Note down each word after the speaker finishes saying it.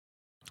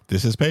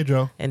This is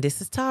Pedro. And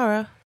this is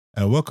Tara.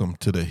 And welcome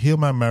to the Heal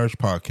My Marriage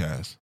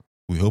podcast.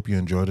 We hope you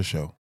enjoy the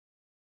show.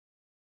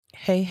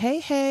 Hey.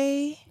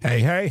 Hey.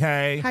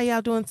 How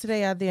y'all doing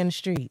today out there in the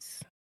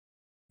streets?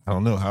 I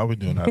don't know. How are we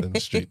doing out in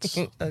the streets?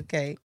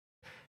 Okay.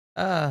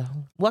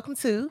 Welcome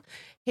to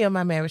Heal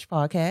My Marriage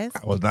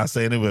podcast. I was not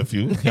saying it with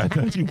you. I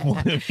know you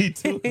wanted me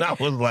to. And I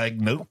was like,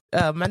 nope.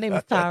 My name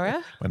is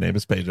Tara. My name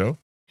is Pedro.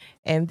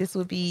 And this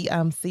will be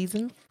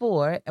season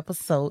 4,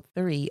 episode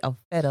 3 of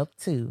Fed Up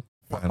 2.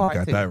 Finally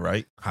got that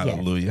right.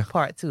 Hallelujah. Yes,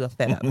 part 2 of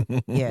Fed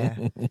Up. Yeah.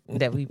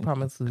 That we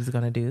promised we was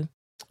going to do.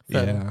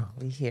 So yeah.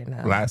 we here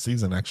now. Last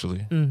season, actually.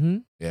 Mm-hmm.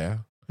 Yeah.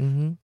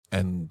 Mm-hmm.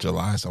 And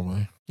July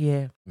somewhere.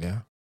 Yeah. Yeah.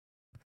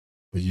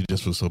 But you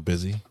just were so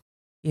busy.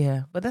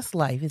 Yeah. But that's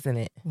life, isn't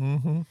it?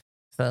 Mm-hmm.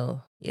 So,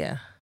 yeah.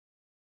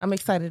 I'm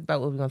excited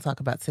about what we're going to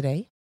talk about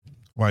today.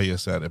 Why are you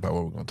excited about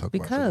what we're going to talk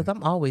about today? Because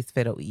I'm always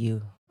fed up with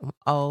you. I'm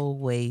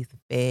always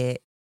fed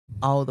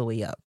all the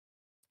way up.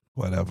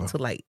 Whatever. To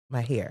like my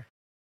hair.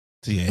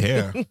 To your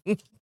hair?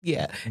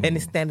 Yeah. And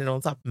it's standing on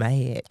top of my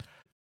head.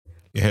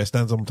 Your hair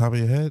stands on top of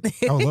your head?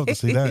 I would love to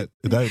see that.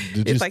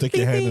 Did you stick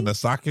your hand in the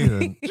socket?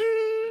 And, yeah.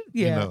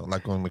 You know,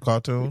 like on the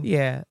cartoon?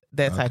 Yeah.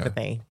 That type of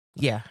thing.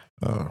 Yeah.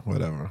 Oh,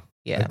 whatever.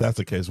 Yeah. If that's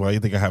the case, why do you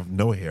think I have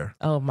no hair?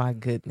 Oh, my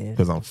goodness.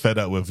 Because I'm fed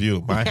up with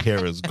you. My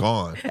hair is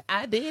gone.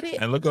 I did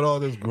it. And look at all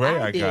this gray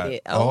I got.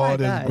 It. Oh, all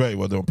this gray.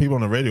 Well, the people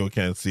on the radio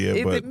can't see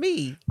it, but it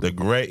me? The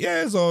gray,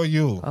 yeah, it's all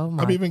you. Oh,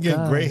 my I'm even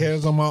getting gray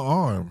hairs on my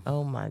arm.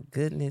 Oh, my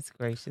goodness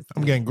gracious.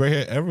 I'm getting gray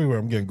hair everywhere.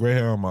 I'm getting gray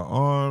hair on my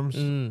arms.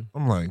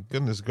 I'm like,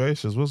 goodness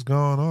gracious, what's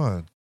going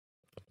on?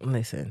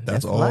 Listen,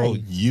 that's all life.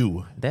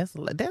 You. That's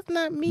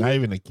not me. Not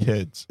even the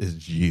kids.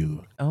 It's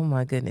you. Oh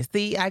my goodness!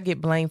 See, I get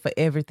blamed for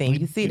everything.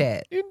 You see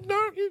that?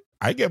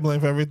 I get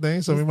blamed for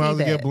everything, so we might as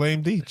well get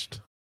blamed each.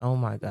 Oh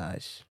my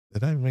gosh!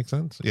 Did that even make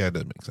sense? Yeah, it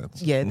does make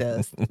sense. Yeah, it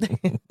does.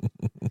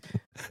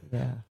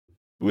 Yeah.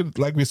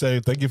 Like we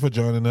say, thank you for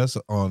joining us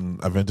on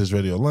Adventist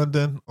Radio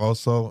London,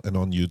 also, and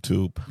on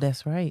YouTube.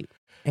 That's right,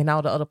 and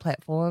all the other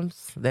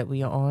platforms that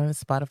we are on: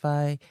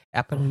 Spotify,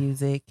 Apple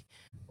Music.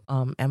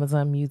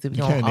 Amazon Music.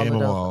 You can't name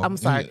them all. I'm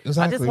sorry.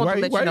 Exactly. I just want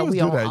to let you know we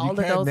on all of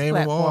those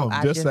platforms.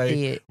 Just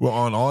say we're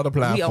on all the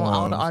platforms. We on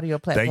all the audio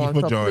platforms. Thank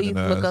you for joining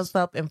us. Please look us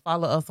up and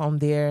follow us on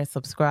there.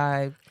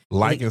 Subscribe.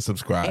 And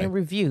subscribe. And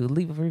review.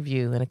 Leave a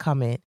review and a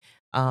comment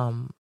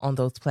on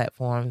those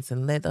platforms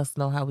and let us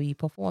know how we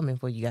performing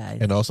for you guys.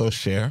 And also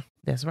share.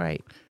 That's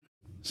right.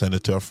 Send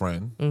it to a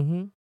friend.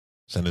 Mm-hmm.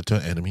 Send it to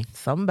an enemy.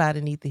 Somebody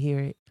need to hear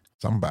it.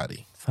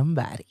 Somebody.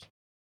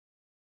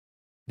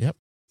 Yep.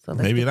 So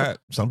maybe not.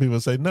 Some people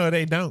say, no,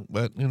 they don't.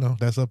 But,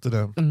 that's up to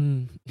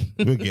them.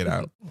 We'll get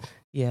out.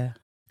 Yeah.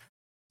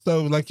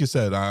 So, like you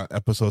said, our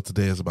episode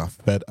today is about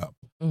Fed Up,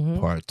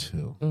 part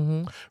 2.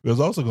 We was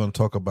also going to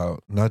talk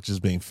about not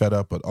just being fed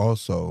up, but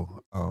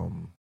also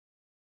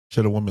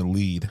should a woman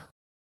lead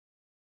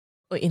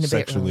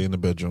sexually in the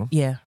bedroom?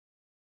 Yeah.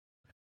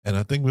 And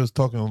I think we was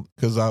talking,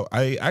 because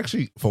I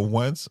actually, for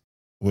once,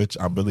 which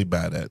I'm really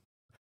bad at,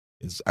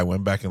 is I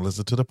went back and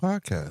listened to the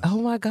podcast.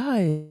 Oh, my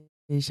God.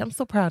 I'm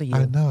so proud of you.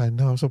 I know.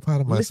 I'm so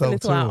proud of myself listening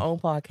to our own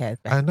podcast.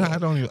 I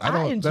know.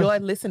 I enjoy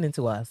listening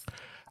to us.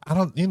 I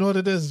don't. You know what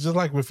it is? Just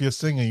like if you're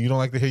singing, you don't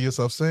like to hear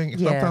yourself sing.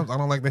 Yeah. Sometimes I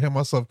don't like to hear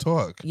myself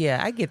talk. Yeah,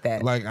 I get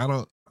that. Like I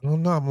don't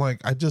know. I'm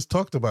like I just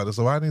talked about it,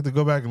 so I need to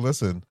go back and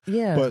listen.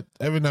 Yeah. But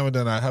every now and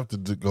then I have to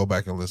go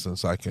back and listen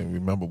so I can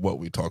remember what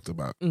we talked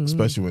about,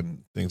 especially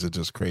when things are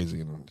just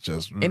crazy and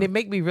just. And it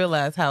make me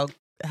realize how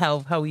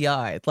we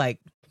are. It's like.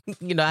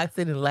 I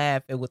sit and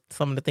laugh at with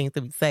some of the things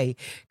that we say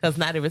because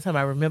not every time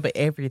I remember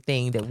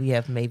everything that we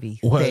have maybe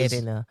said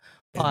in a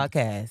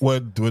podcast.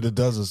 What it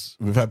does is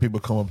we've had people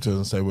come up to us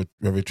and say we're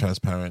very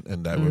transparent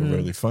and that we're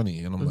really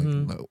funny. And I'm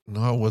like,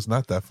 no, it was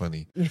not that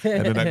funny.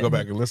 And then I go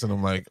back and listen.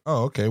 I'm like,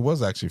 oh, okay, it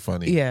was actually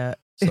funny. Yeah.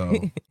 So,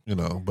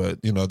 but,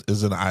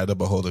 it's an eye of the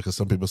beholder because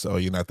some people say, oh,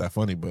 you're not that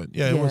funny. But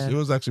yeah, it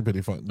was actually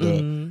pretty fun.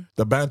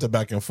 The banter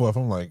back and forth,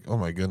 I'm like, oh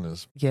my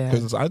goodness. Yeah.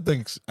 Because I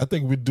think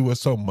we do it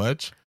so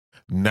much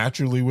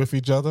naturally with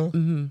each other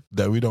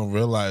that we don't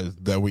realize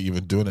that we're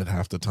even doing it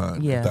half the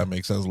time. Yeah. If that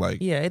makes sense. Like,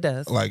 yeah, it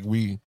does. Like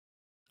we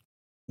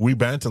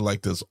banter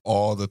like this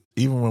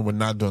even when we're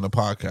not doing a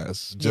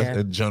podcast, just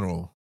in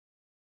general.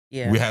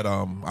 Yeah. We had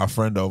our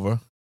friend over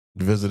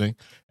visiting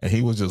and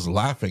he was just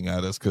laughing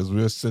at us because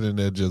we were sitting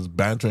there just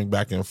bantering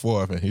back and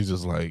forth and he's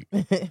just like,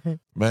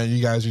 man,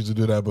 you guys used to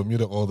do that at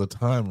Bermuda all the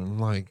time. And I'm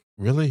like,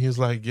 really? He's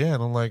like, yeah.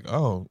 And I'm like,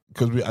 oh,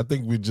 because I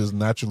think we just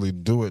naturally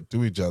do it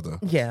to each other.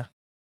 Yeah.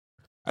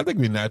 I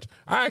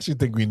actually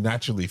think we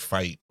naturally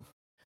fight.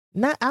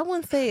 I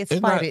wouldn't say it's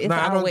fighting. It's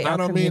our way of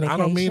communication. I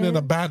don't mean in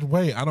a bad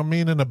way. I don't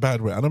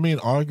mean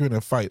arguing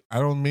and fight. I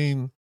don't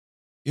mean,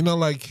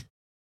 like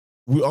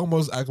we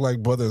almost act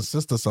like brother and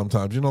sister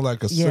sometimes.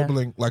 Like a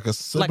sibling, like a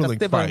sibling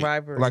fight,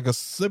 rivalry. Like a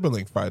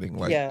sibling fighting.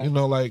 Like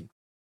like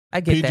I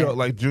get Pedro, that.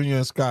 like Junior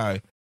and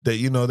Sky.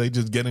 That they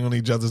just getting on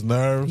each other's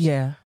nerves.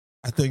 Yeah.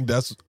 I think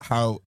that's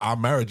how our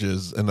marriage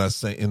is in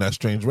that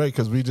strange way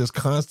because we just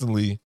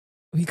constantly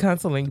We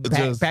constantly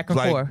back and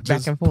like, forth,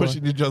 just back and forth,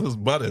 pushing each other's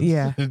buttons.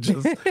 Yeah.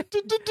 Just,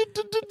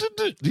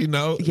 you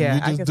know, Yeah,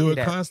 we I just can do see it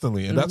that.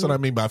 constantly. And that's what I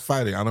mean by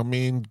fighting. I don't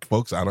mean,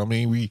 folks, I don't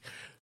mean we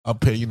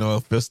up here, you know,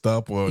 fist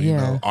up or, you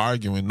know,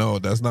 arguing. No,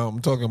 that's not what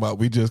I'm talking about.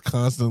 We just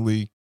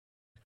constantly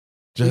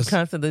it's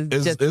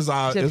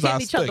our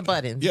hitting each other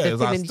buttons. Yeah, just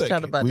it's our hitting stick. each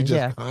other buttons. We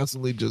just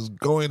constantly just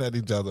going at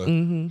each other.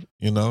 You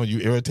know, you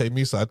irritate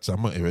me, so I'm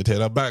gonna irritate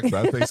her back. So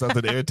I think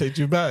something to irritate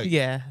you back.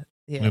 Yeah.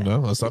 You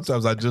know, or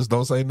sometimes I just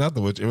don't say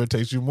nothing, which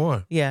irritates you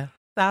more. Yeah.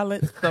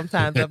 Silence.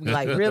 Sometimes I'll be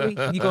like, really?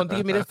 You gonna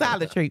give me the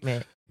silent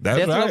treatment?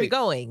 That's right. where we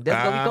going.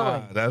 That's where we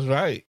going. That's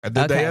right. I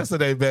did that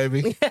yesterday,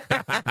 baby.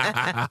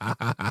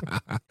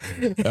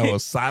 That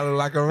was silent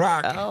like a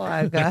rock. Oh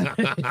my God.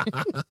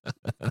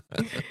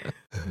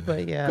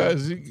 But yeah,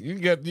 because you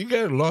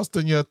get lost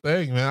in your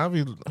thing,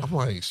 man. I'm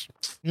like,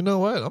 you know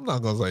what? I'm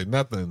not gonna say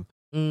nothing.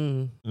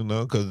 You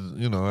know, because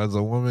you know, as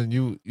a woman,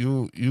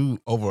 you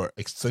over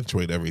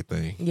accentuate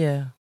everything.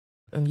 Yeah,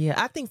 yeah.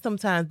 I think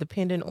sometimes,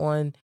 depending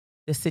on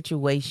the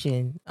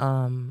situation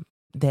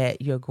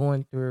that you're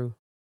going through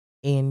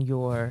in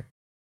your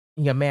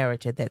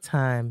marriage at that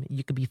time,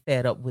 you could be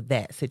fed up with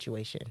that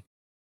situation.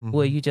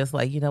 Where you just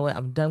like, you know what,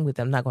 I'm done with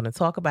it. I'm not going to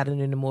talk about it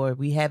anymore.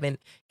 We haven't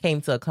came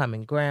to a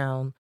common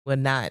ground. We're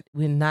not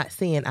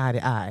seeing eye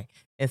to eye.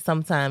 And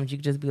sometimes you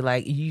just be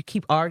like, you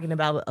keep arguing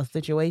about a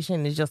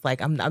situation. It's just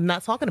like, I'm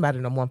not talking about it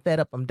no more. I'm fed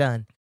up. I'm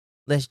done.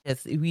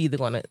 We either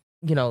going to,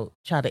 you know,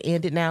 try to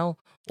end it now,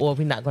 or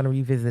we're not going to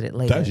revisit it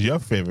later. That's your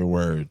favorite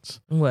words.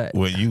 What?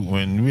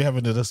 When we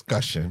having a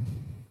discussion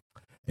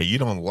and you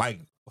don't like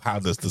how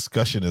this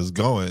discussion is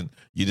going,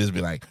 you just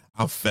be like,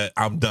 I'm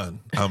done.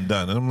 And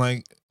I'm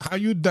like, how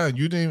you done?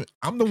 You didn't.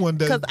 I'm the one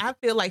that. Because I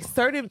feel like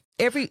when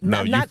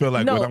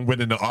I'm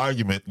winning the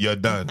argument, you're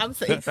done. I'm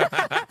saying,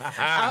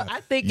 I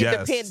think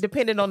it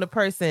depending on the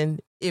person,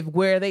 if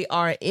where they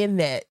are in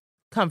that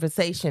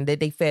conversation that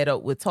they fed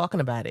up with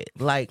talking about it.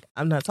 Like,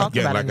 I'm not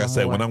talking about it no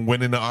said, more. when I'm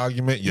winning the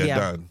argument, you're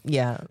done.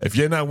 Yeah. If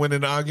you're not winning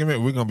the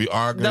argument, we're gonna be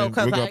arguing. No,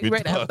 because I ain't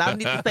ready. I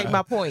need to say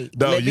my point.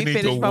 No, Let you me need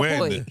finish to my win.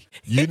 point.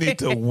 You need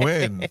to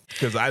win,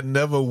 because I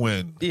never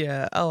win.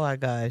 Yeah. Oh my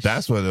gosh.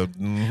 That's what.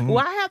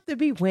 Why have to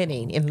be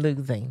winning and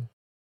losing?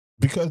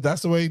 Because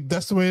that's the way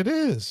it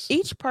is.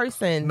 Each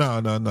person.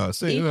 No.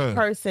 See, each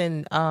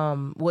person,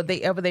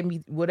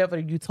 whatever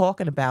you're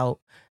talking about,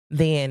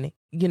 then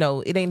you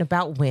know it ain't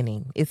about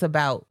winning. It's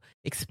about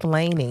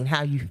explaining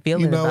how you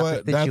feeling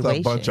about the situation. That's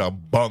a bunch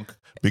of bunk,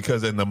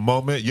 because in the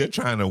moment you're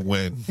trying to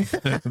win.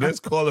 Let's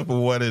call it for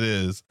what it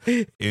is.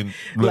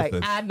 Like,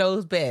 I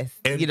knows best.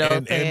 You know what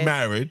I'm saying? In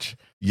marriage,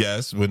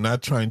 yes, we're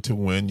not trying to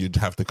win. You'd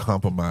have to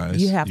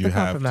compromise. You have to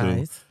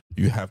compromise.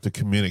 You have to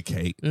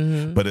communicate.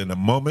 But in the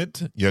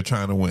moment, you're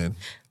trying to win.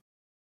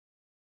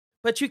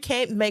 But you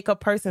can't make a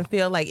person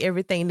feel like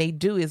everything they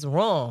do is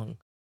wrong.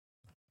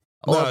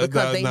 Or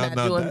because they not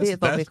doing this,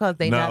 or because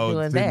they not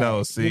doing that.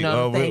 No, see, you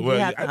know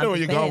I know where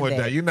you're going with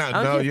that. You're not,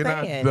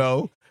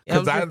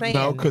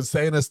 because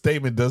saying a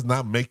statement does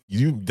not make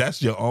you,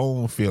 that's your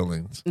own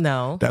feelings.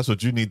 No. That's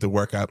what you need to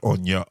work out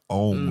on your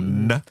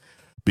own.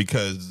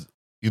 Because,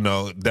 you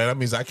know, that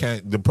means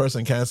the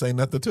person can't say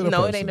nothing to the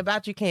person. No, it ain't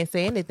about you can't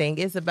say anything.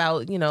 It's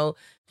about, you know,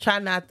 try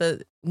not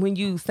to, when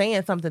you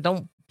saying something,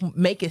 don't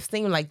make it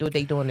seem like what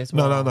they doing is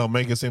wrong. No.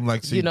 Make it seem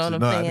like, you know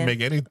what I'm saying? Make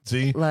any,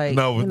 see, like,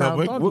 we're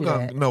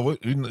gonna,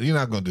 you're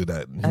not gonna do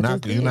that. You're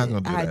not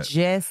gonna do that. I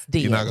just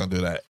did. You're not gonna do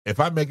that. If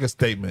I make a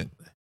statement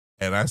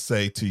and I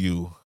say to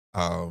you,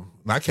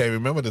 I can't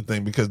remember the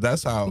thing, because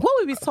that's how. What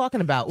we was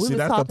talking about?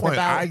 That's the point.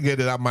 I get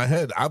it out my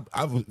head. I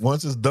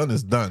once it's done,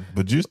 it's done.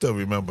 But you still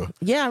remember.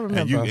 Yeah, I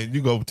remember. And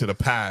you go to the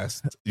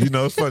past. You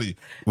know, it's funny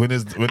when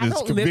it's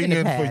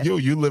convenient for you.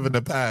 You live in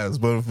the past.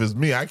 But if it's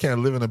me, I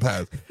can't live in the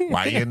past.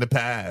 Why are you in the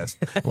past?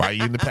 Why are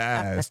you in the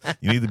past?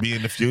 You need to be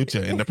in the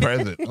future, in the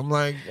present. I'm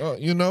like, oh,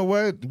 you know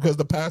what? Because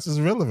the past is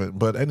relevant.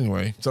 But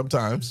anyway,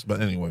 sometimes.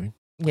 But anyway.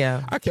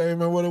 Yeah, I can't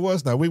remember what it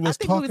was now. We was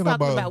talking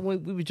about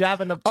when we were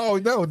driving up. Oh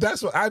no,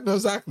 that's what I know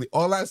exactly.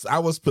 I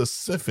was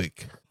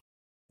specific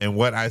in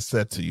what I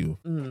said to you.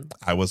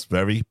 I was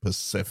very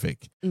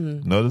specific.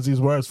 Notice these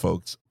words,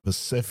 folks.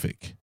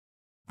 Specific.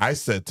 I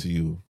said to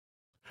you,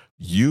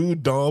 you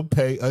don't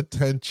pay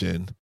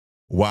attention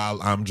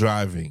while I'm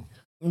driving.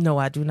 No,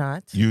 I do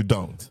not. You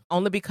don't.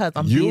 Only because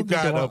I'm busy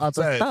doing other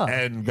stuff.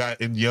 And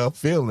got in your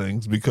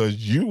feelings because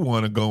you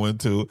want to go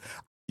into.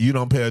 You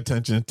don't pay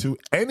attention to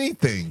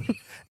anything.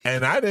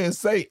 And I didn't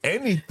say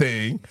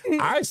anything.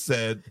 I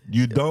said,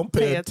 you don't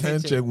pay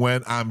attention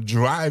when I'm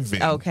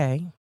driving.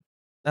 Okay.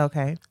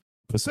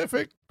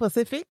 Pacific.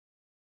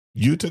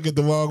 You took it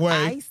the wrong way.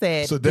 I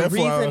said so the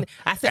reason.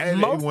 I said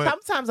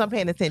sometimes I'm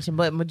paying attention,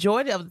 but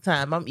majority of the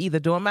time I'm either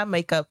doing my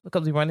makeup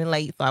because we're running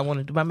late, so I want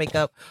to do my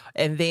makeup,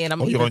 and then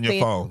I'm either on your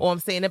phone, or I'm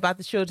saying about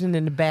the children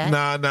in the back.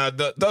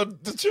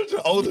 The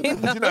children older. You're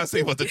not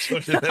saying about the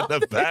children in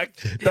the back.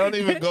 Don't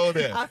even go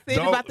there. I'm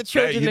saying about the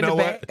children in the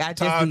back. I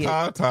just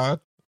did. Todd.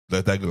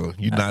 Let that go.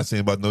 You're not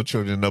saying about no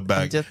children in the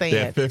back. Just saying.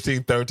 They're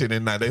 15, 13,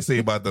 and 9. They say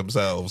about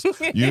themselves.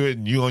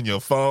 You on your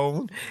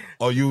phone,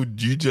 or you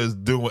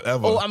just do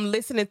whatever. Oh, I'm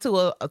listening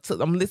to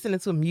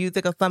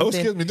music or something. Oh,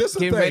 excuse me. This is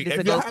the Getting thing. ready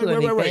to go to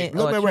an event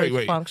or a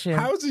church function.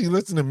 How is it you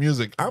listen to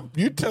music?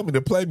 You tell me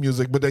to play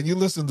music, but then you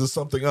listen to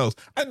something else.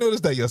 I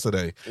noticed that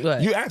yesterday.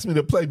 What? You asked me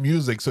to play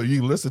music so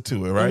you listen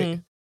to it, right?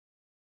 Mm-hmm.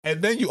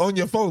 And then you on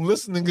your phone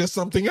listening to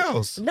something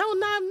else. No,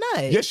 I'm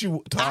not. Yes,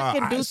 you. I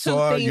can do two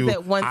things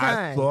at one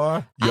time. I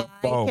saw your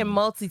phone. I can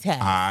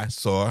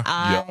multitask.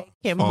 I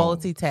can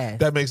multitask.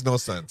 That makes no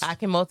sense. I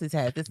can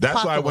multitask. That's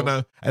possible.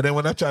 why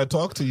when I try to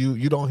talk to you,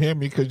 you don't hear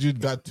me because you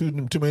got too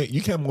many.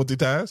 You can't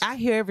multitask. I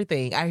hear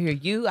everything. I hear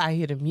you. I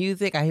hear the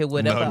music. I hear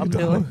whatever I'm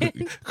doing.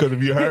 Because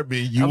if you heard me,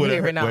 you would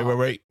have.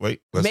 Wait.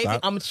 Maybe stop.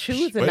 I'm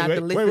choosing not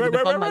to listen to the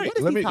phone. Like,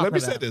 let me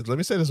say this. Let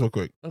me say this real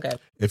quick. Okay.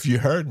 If you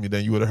heard me,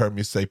 then you would have heard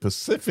me say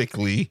specifically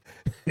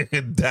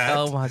that.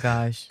 Oh my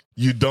gosh.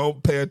 You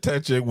don't pay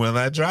attention when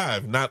I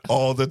drive, not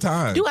all the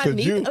time. Do I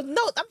need?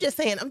 No, I'm just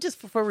saying. I'm just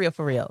for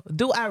real.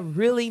 Do I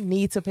really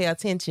need to pay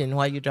attention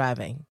while you're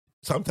driving?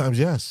 Sometimes,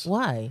 yes.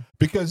 Why?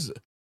 Because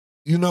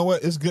you know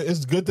what? It's good.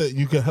 It's good that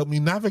you can help me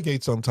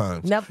navigate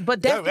sometimes. Now,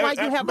 but that's why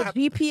you have a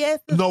GPS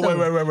system. No,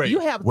 wait. You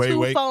have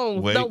two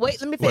phones. No,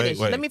 wait. Let me finish.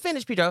 Let me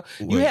finish, Pedro.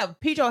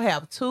 Pedro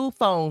have two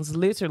phones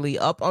literally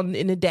up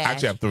in the dash.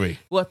 Actually, I have three.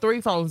 Well,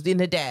 three phones in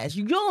the dash.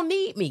 You don't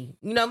need me.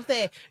 You know what I'm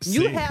saying?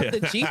 You have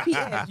the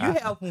GPS. You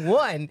have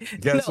one.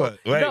 Guess what?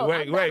 Wait.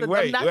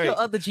 I'm not your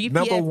other GPS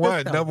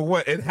Number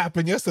one. It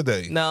happened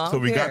yesterday. No, so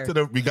we got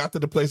to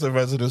the place of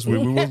residence where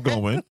we was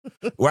going.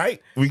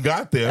 Right? We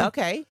got there.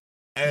 Okay.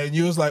 And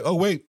you was like, oh,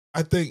 wait,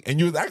 I think, and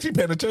you was actually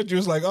paying attention. You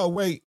was like, oh,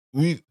 wait,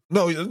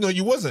 no,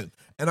 you wasn't.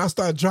 And I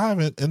started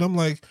driving and I'm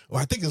like, well,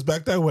 I think it's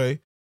back that way.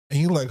 And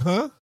you're like,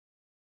 huh?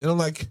 And I'm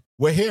like,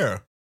 we're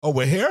here. Oh,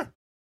 we're here?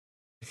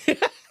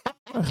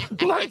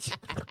 Like,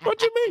 what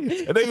you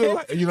mean? And they were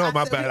like,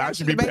 my bad. I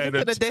should be paying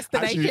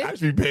attention. I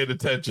should be paying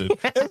attention.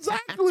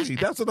 Exactly.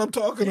 That's what I'm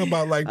talking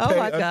about. Like, pay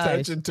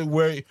attention to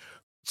where,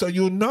 so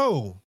you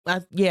know.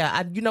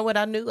 You know what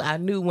I knew? I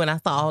knew when I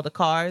saw all the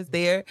cars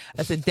there.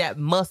 I said, that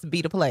must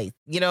be the place.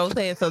 You know what I'm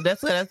saying? So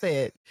that's what I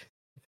said.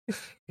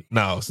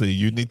 No, see,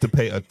 you need to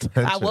pay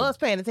attention. I was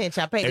paying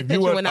attention. I paid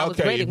attention when I was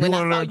ready. When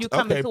I saw you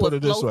coming to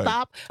a slow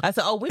stop, I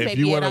said, oh, we may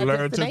be at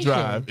our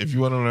destination. If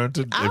you want to learn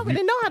to drive. I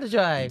already know how to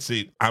drive.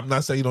 See, I'm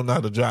not saying you don't know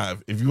how to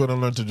drive. If you want to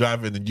learn to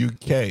drive in the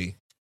UK,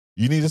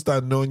 you need to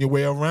start knowing your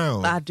way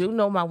around. I do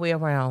know my way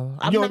around.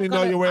 You only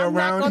know your way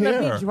around here. I'm not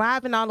going to be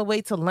driving all the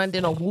way to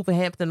London or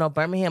Wolverhampton or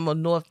Birmingham or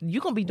North.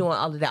 You're going to be doing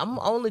all of that. I'm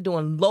only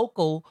doing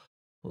local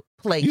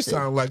places. You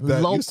sound like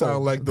that. You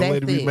sound like the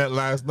lady we met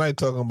last night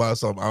talking about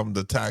something. I'm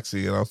the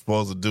taxi and I'm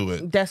supposed to do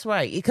it. That's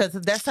right. Because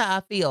that's how I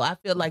feel. I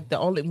feel like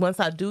once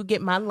I do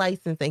get my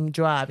license and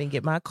drive and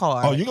get my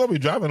car. Oh, you're going to be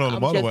driving on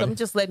the motorway. I'm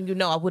just letting you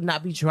know I would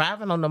not be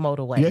driving on the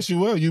motorway. Yes, you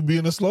will. You be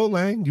in the slow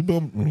lane.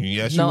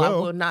 Yes, you will. No, I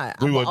will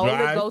not. We will only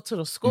drive. Go to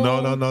the school.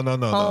 No. You're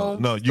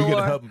going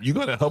to help. You're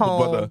going to help a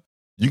brother.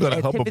 You're going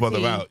to help a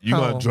brother out. You're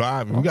going to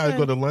drive. If you got to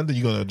go to London,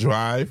 you're going to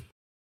drive.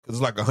 Because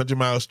it's like 100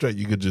 miles straight.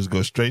 You could just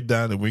go straight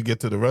down, and when we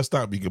get to the rest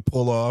stop, we could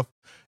pull off,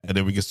 and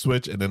then we can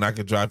switch, and then I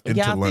could drive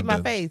into London. See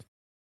my face.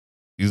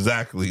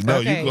 Exactly. No,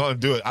 you're going to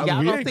do it. Y'all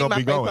we don't ain't see going to my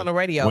be face going on the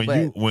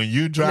radio. When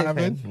you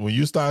driving, when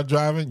you start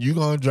driving, you're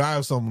going to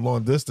drive some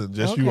long distance.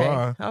 Yes, you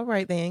are. All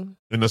right, then.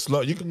 In the slow,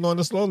 you can go in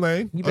the slow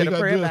lane. You better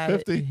pray about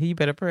it. You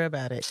better pray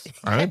about it.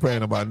 I ain't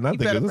praying about nothing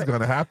because it's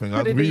going to happen.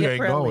 We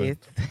ain't going.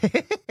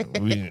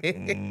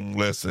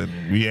 Listen,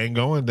 we ain't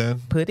going then.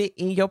 Put it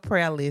in your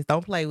prayer list.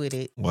 Don't play with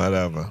it.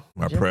 Whatever.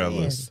 My prayer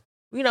list.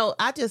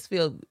 I just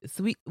feel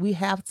we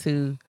have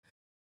to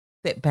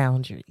set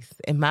boundaries.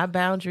 And my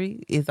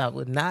boundary is I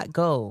would not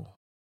go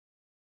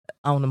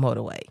on the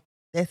motorway.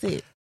 That's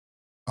it.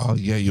 Oh,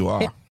 yeah, you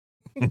are.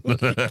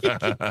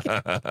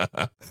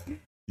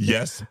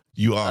 Yes,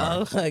 you are.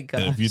 Oh my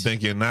God! And if you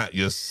think you're not,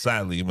 you're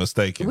sadly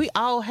mistaken. We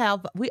all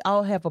have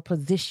a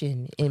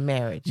position in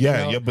marriage.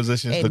 Yeah, your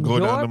position is to go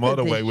down the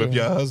motorway with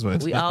your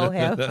husband. We all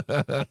have.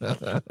 I'm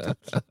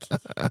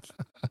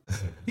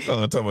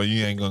talking about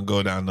you ain't gonna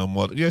go down no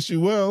more. Yes, you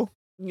will.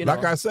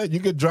 Like I said, you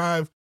could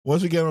drive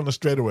once we get on the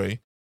straightaway.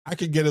 I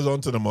could get us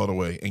onto the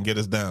motorway and get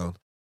us down.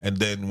 And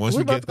then once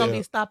we get there, gonna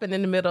be stopping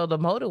in the middle of the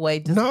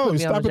motorway. No,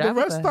 stop at the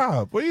rest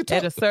stop. What are you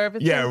talking? At a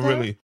service center?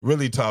 really,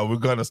 really tall. We're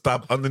gonna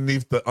stop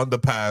underneath the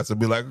underpass and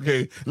be like,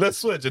 okay, let's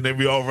switch, and then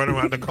we all run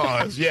around the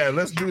cars. Yeah,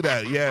 let's do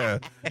that. Yeah,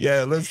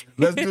 let's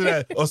do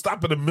that. Or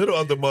stop in the middle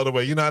of the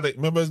motorway. You know,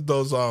 remember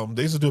those?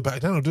 They used to do it back.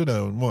 They don't do that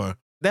anymore.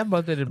 That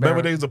must have been.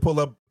 Remember they used to pull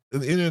up.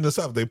 In the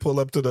South, they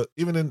pull up to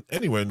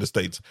anywhere in the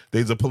States, they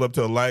used to pull up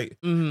to a light,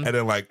 and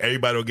then like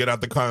everybody will get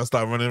out the car and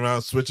start running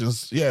around switching.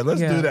 Yeah,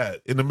 let's do that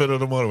in the middle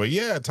of the motorway.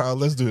 Yeah, Tom,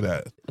 let's do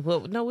that.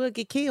 Well, no, we'll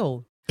get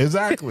killed.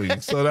 Exactly.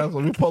 So that's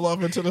when we pull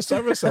off into the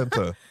service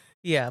center.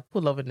 Yeah,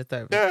 pull over in the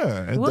service.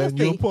 Yeah, and then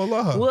you'll pull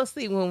off. We'll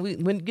see we'll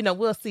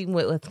see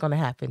what's going to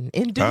happen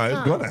in due time.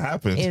 It's going to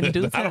happen in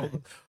due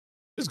time.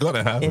 It's going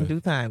to happen in due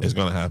time. It's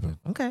going to happen.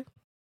 Okay.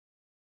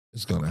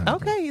 It's gonna happen.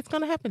 Okay, it's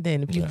gonna happen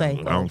then. If you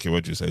think, I don't care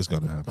what you say, it's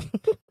gonna happen.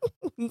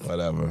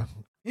 Whatever.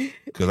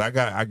 Because I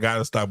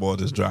gotta stop all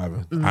this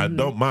driving. I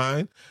don't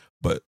mind,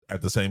 but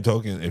at the same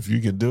token, if you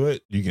can do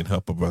it, you can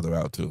help a brother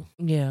out too.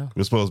 Yeah,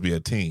 we're supposed to be a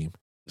team.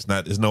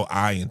 There's no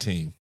I in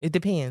team. It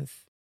depends.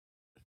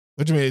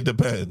 What do you mean it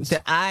depends?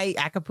 The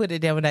I can put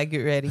it there when I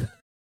get ready.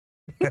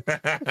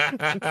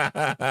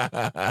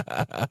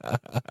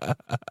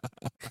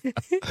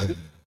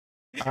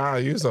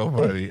 You're so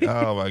funny.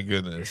 Oh my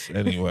goodness.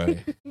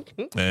 Anyway.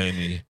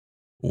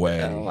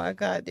 Oh my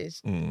God,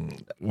 this.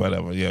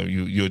 Whatever. Yeah,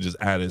 you'll just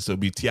add it. So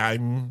it'll be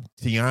time.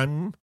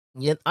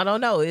 Yeah, I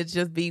don't know. It's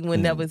just be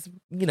whenever it's,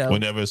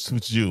 whenever it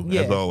suits you,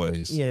 as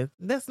always. Yeah,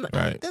 that's not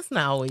right. That's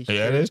not always true.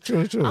 Yeah, that's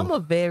true. I'm a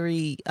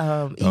very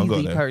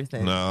easy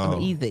person. No,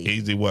 I'm easy.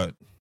 Easy what?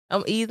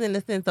 I'm easy in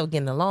the sense of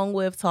getting along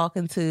with,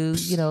 talking to.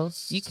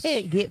 You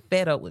can't get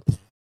fed up with me.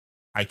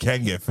 I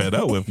can't get fed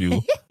up with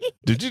you.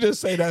 Did you just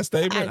say that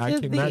statement? I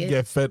cannot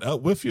get fed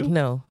up with you.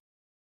 No.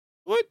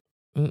 What?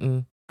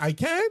 I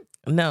can't.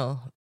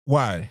 No.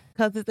 Why?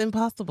 Because it's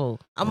impossible.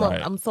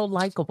 I'm so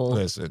likable.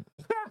 Listen.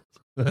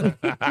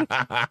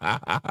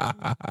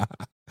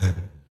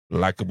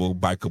 Likeable,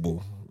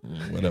 bikeable,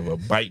 whatever.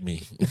 Bite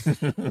me.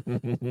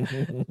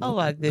 Oh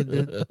my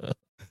goodness.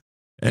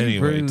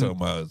 Anyway, talking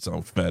about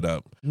I'm fed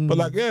up.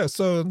 But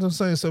so I'm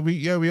saying, so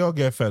we all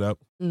get fed up.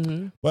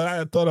 But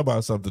I thought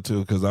about something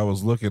too, because I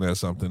was looking at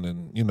something,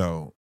 and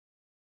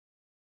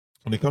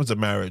when it comes to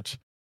marriage,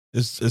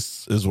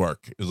 it's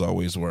work. It's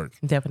always work.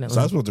 Definitely.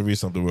 So I just want to read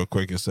something real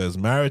quick. It says,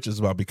 marriage is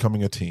about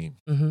becoming a team.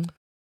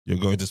 You're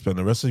going to spend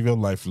the rest of your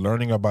life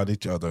learning about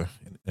each other,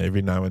 and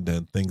every now and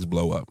then things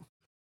blow up.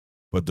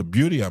 But the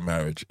beauty of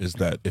marriage is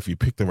that if you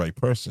pick the right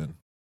person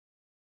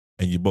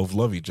and you both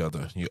love each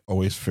other, you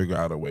always figure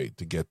out a way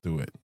to get through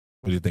it.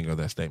 What do you think of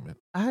that statement?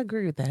 I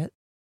agree with that.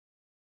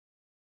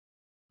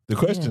 The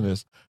question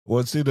is,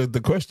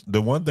 the question,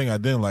 the one thing I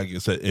didn't like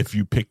is that if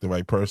you pick the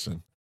right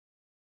person.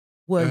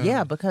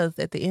 Well, because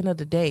at the end of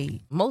the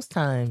day, most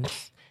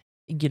times,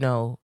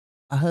 a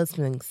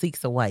husband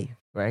seeks a wife,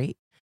 right?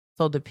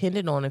 So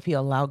depending on if he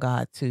allow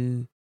God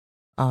to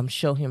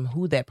show him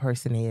who that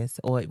person is,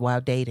 or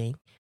while dating,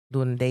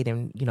 doing the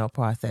dating,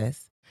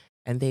 process,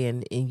 and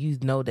you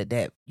know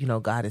that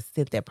God has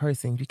sent that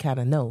person, you kind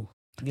of know.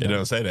 It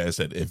don't say that. It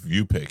said if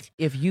you pick.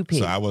 If you pick.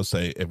 So I would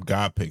say if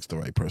God picks the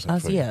right person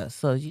for you.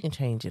 So you can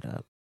change it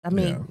up. I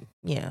mean,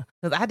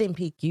 because I didn't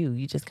pick you.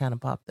 You just kind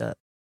of popped up.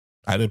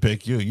 I didn't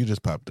pick you. You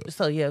just popped up.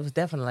 So it was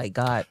definitely like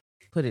God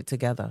put it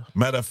together.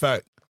 Matter of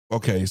fact,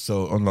 okay,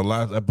 so on the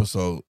last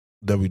episode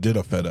that we did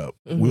a Fed Up,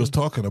 we was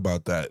talking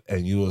about that,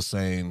 and you were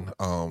saying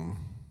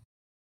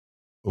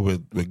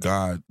with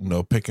God,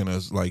 picking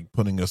us, like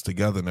putting us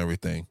together and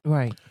everything.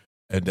 Right.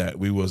 And that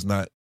we was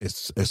not, at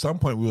some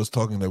point we was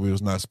talking that we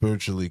was not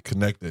spiritually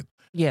connected.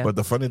 Yeah. But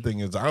the funny thing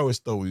is, I always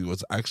thought we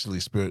was actually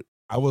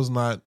I was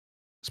not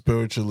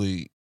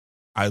spiritually,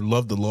 I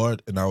loved the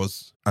Lord, and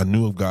I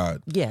knew of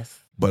God.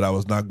 Yes. But I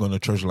was not going to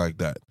church like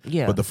that.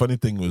 Yeah. But the funny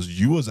thing was,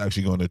 you was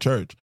actually going to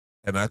church.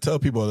 And I tell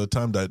people all the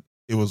time that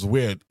it was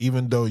weird,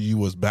 even though you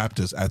was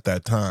Baptist at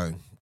that time,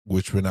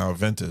 which we're now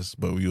Adventist,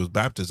 but we was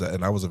Baptist,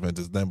 and I was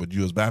Adventist then, but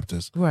you was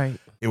Baptist. Right.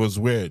 It was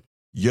weird.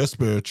 You're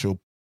spiritual.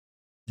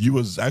 You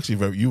was actually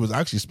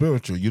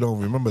spiritual. You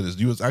don't remember this.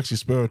 You was actually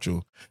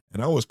spiritual.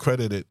 And I was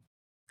credited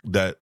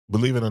that,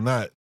 believe it or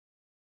not,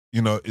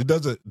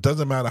 it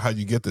doesn't matter how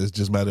you get there. It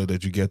just matter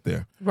that you get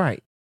there.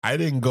 Right. I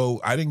didn't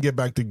get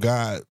back to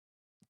God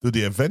through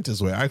the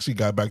Adventist way. I actually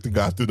got back to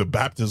God through the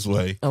Baptist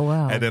way. Oh,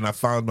 wow. And then I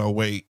found my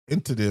way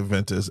into the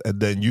Adventist, and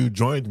then you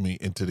joined me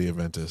into the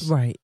Adventist.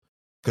 Right.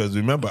 Because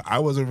remember, I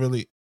was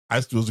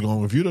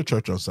going with you to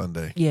church on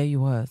Sunday. Yeah, you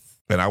was.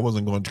 And I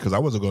wasn't going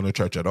to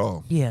church at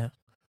all. Yeah.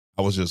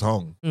 I was just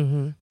home.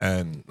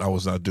 And I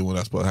was not doing what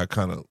I was supposed to. I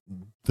kind of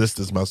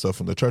distanced myself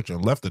from the church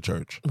and left the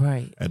church.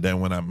 Right. And then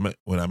when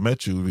I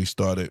met you, we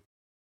started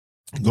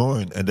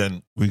going, and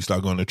then we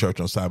started going to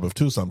church on Sabbath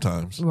too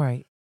sometimes.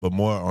 Right. But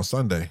more on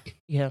Sunday.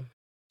 Yeah.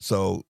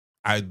 So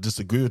I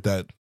disagree with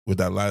that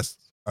last.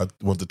 I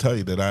want to tell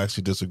you that I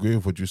actually disagree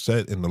with what you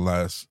said in the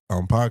last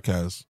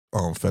podcast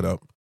Fed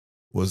Up,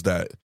 was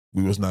that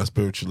we was not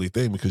spiritually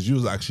thing, because you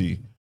was actually,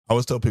 I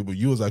always tell people,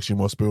 you was actually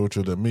more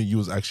spiritual than me. You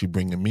was actually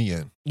bringing me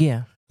in.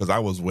 Yeah. Because I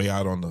was way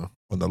out on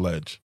the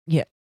ledge.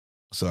 Yeah.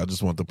 So I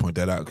just want to point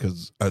that out,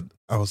 because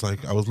I was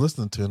like, I was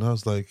listening to it, and I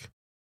was like,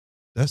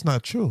 that's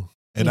not true.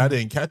 And I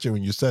didn't catch it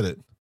when you said it.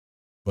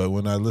 But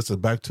when I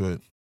listened back to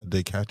it, I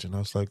did catch it. And I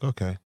was like,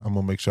 okay, I'm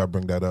going to make sure I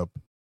bring that up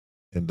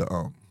in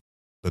the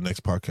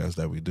next podcast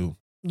that we do.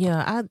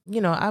 Yeah,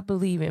 I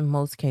believe in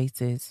most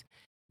cases,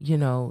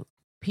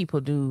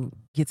 people do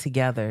get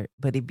together,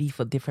 but it be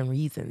for different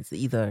reasons.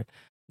 Either,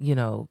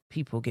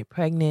 people get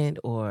pregnant,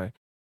 or,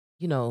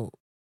 it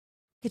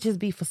could just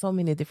be for so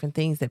many different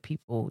things that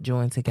people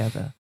join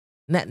together.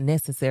 Not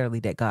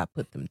necessarily that God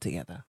put them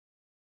together.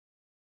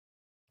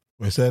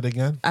 Wait, say it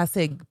again? I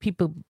said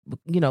people,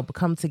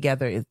 become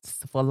together. It's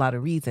for a lot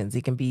of reasons.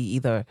 It can be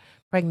either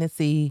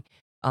pregnancy,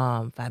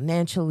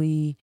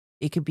 financially,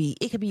 It could be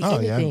Oh,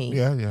 yeah, anything.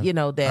 yeah. You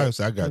know, that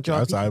I got can draw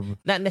you. people.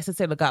 Not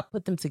necessarily God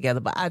put them together,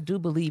 but I do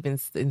believe in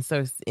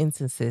certain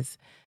instances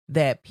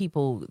that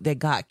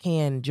God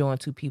can join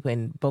two people,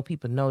 and both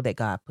people know that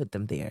God put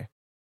them there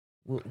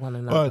with one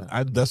another.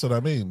 But that's what I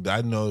mean.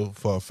 I know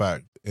for a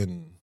fact,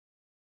 and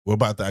we're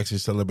about to actually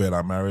celebrate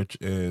our marriage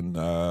in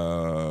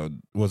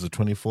was it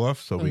 24th?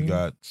 So we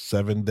got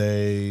 7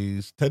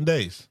 days, 10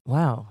 days.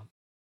 Wow.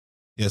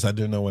 Yes, I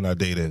do know when our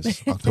date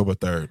is. October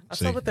 3rd.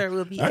 October 3rd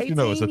will be 18 actually,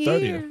 no, it's the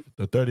 30th. years.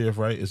 The 30th,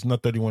 right? It's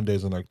not 31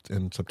 days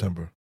in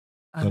September.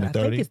 I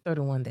think it's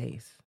 31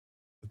 days.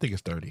 I think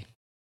it's 30.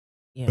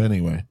 Yeah. But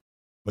anyway.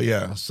 But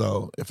yeah,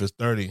 so if it's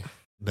 30,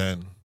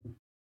 then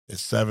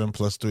it's 7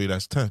 plus 3,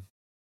 that's 10.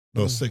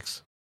 No,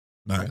 6,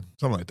 9,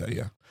 something like that,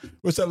 yeah.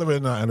 We're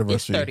celebrating our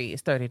anniversary.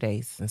 It's 30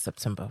 days in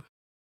September.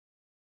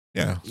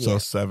 Yeah, so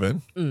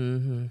 7.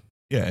 Mm-hmm.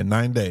 Yeah, in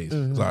 9 days.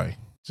 Mm-hmm. Sorry.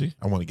 See,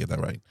 I want to get that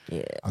right.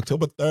 Yeah.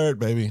 October 3rd,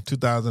 baby,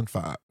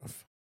 2005,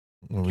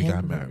 when we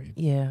got married.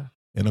 Yeah.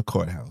 In a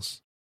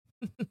courthouse.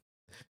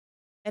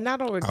 And I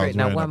don't regret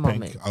not one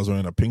moment. I was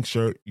wearing a pink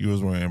shirt. You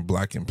was wearing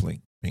black and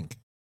pink.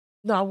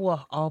 No, I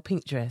wore all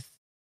pink dress.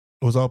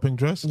 It was all pink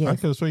dress? Yes. I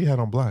could have sworn you had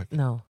on black.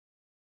 No.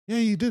 Yeah,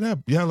 you did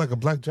have. You had like a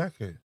black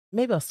jacket.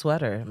 Maybe a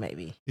sweater,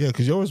 maybe. Yeah,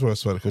 because you always wear a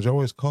sweater because you're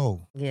always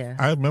cold. Yeah.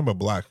 I remember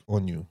black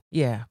on you.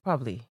 Yeah,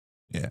 probably.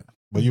 Yeah.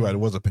 But you're right, it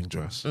was a pink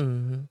dress.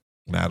 Mm-hmm.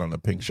 And I had on a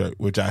pink shirt,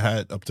 which I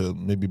had up to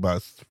maybe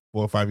about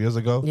 4 or 5 years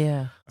ago.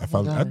 Yeah. I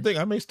think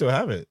I may still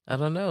have it. I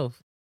don't know.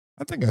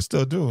 I think I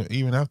still do,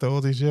 even after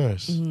all these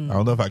years. Mm-hmm. I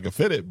don't know if I can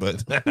fit it,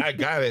 but I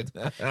got it.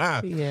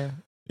 Yeah.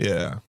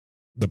 Yeah.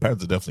 The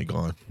pants are definitely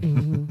gone.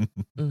 Mm-hmm.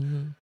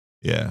 Mm-hmm.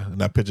 Yeah. And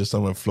that picture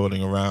somewhere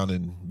floating around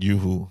in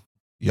Yahoo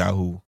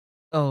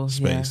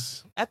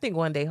space. Yeah. I think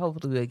one day,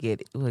 hopefully,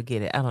 we'll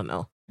get it. I don't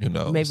know. You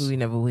know, maybe we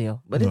never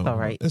will, but it's all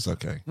right. It's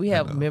okay. We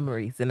have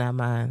memories in our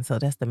minds, so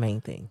that's the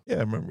main thing.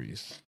 Yeah,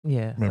 memories.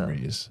 Yeah,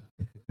 memories.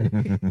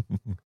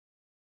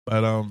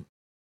 But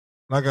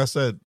like I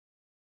said,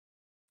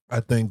 I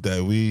think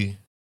that we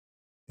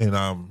in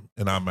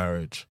our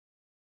marriage,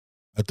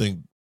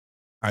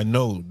 I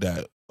know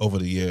that over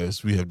the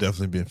years we have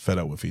definitely been fed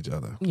up with each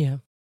other. Yeah.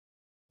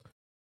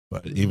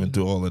 But even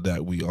through all of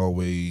that, we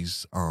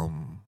always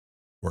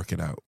work it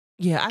out.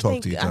 Yeah,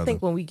 I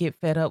think when we get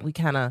fed up, we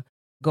kind of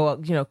go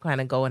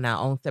in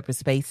our own separate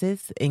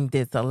spaces and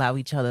just allow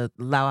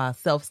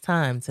ourselves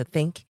time to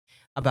think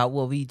about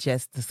what we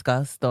just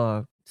discussed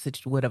or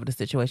whatever the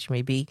situation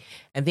may be.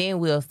 And then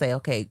we'll say,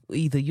 okay,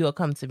 either you'll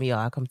come to me or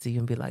I'll come to you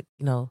and be like,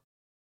 how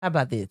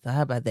about this? Or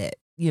how about that?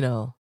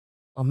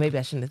 Or maybe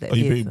I shouldn't have said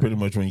this. You pretty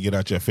much when you get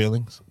out your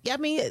feelings? Yeah, I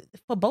mean,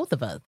 for both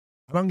of us.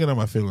 I don't get on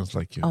my feelings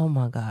like you. Oh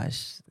my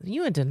gosh.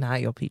 You in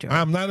denial, Peter.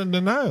 I'm not in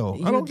denial.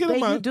 I don't get on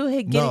my... You do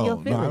get in your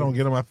feelings. No, I don't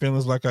get on my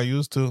feelings like I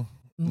used to.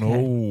 Okay.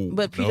 No.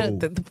 But Peter,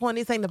 the point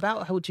is ain't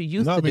about what you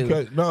used to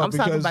do. I'm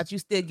talking about you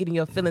still getting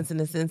your feelings in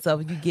the sense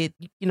of you get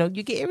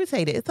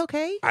irritated. It's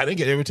okay. I didn't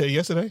get irritated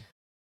yesterday.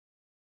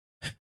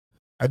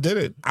 I did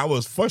it. I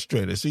was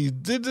frustrated. See,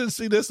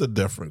 there's a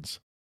difference.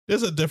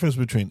 There's a difference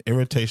between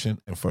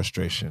irritation and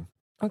frustration.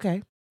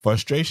 Okay.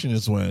 Frustration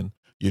is when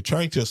you're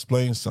trying to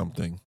explain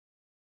something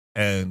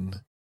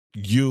and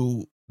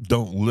you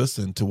don't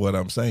listen to what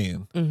I'm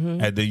saying.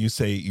 Mm-hmm. And then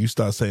you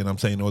start saying, I'm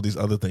saying all these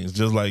other things.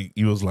 Just like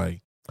you was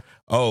like,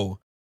 oh,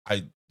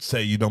 I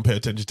say you don't pay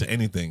attention to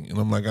anything. And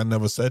I'm like, I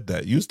never said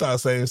that. You start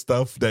saying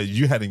stuff that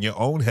you had in your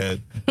own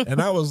head.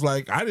 And I was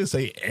like, I didn't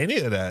say any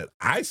of that.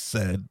 I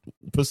said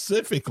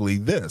specifically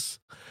this.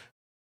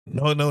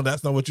 No,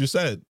 that's not what you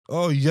said.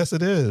 Oh, yes,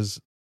 it is.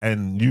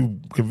 And you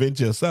convince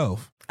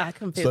yourself. I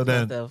convinced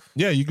myself.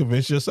 Yeah, you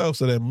convince yourself.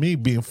 So then me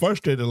being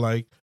frustrated,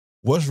 like,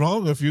 what's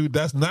wrong with you?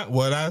 That's not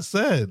what I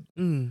said.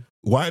 Mm.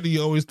 Why do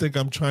you always think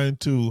I'm trying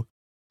to,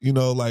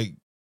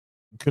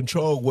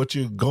 control what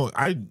you're going?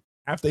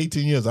 After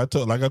 18 years, I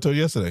told you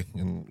yesterday,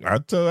 and I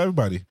tell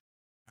everybody,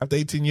 after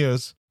 18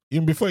 years,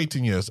 even before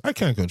 18 years, I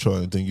can't control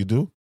anything you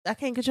do. I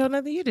can't control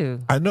nothing you do.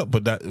 I know,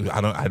 but I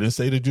didn't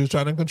say that you was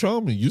trying to control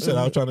me. You said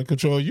I was trying to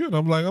control you, and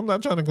I'm like, I'm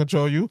not trying to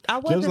control you. I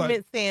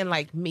wasn't saying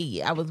like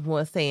me. I was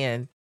more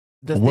saying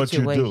the what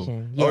situation. You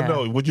do. Yeah.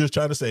 Oh no, what you was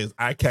trying to say is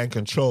I can't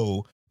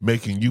control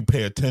making you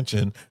pay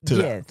attention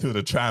to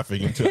the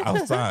traffic and to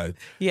outside.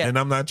 Yeah. And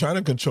I'm not trying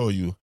to control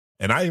you.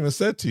 And I even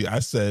said to you, I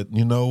said,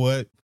 you know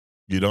what?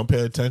 You don't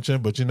pay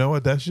attention, but you know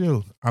what? That's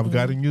you. I've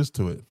gotten used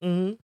to it.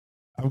 Mm-hmm.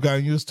 I've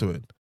gotten used to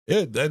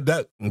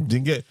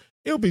it.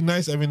 It'll be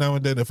nice every now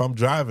and then if I'm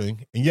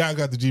driving. And I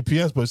got the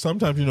GPS, but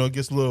sometimes, it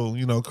gets a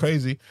little,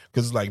 crazy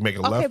because it's like make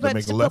a left or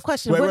make a left.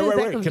 Question.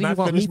 Wait. Can I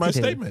finish my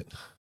statement?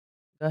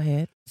 Go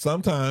ahead.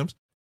 Sometimes,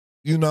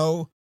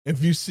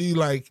 if you see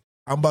like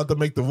I'm about to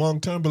make the wrong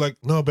turn, be like,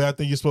 no, but I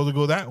think you're supposed to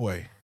go that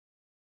way.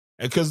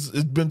 Because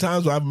it's been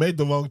times where I've made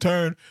the wrong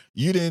turn.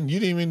 You didn't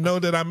even know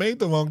that I made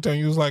the wrong turn.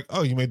 You was like,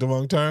 oh, you made the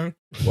wrong turn?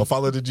 Well,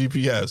 follow the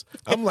GPS.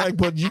 I'm like,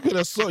 but you could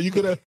have,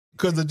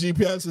 because the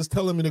GPS is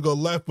telling me to go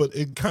left, but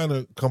it kind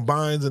of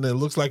combines and it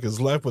looks like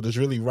it's left, but it's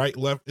really right,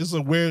 left. It's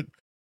a weird,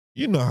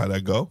 you know how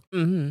that go.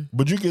 Mm-hmm.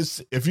 But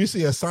if you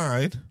see a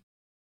sign,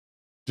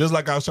 just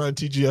like I was trying to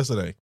teach you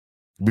yesterday,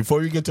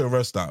 before you get to a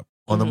rest stop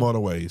on the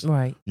motorways,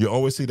 Right. you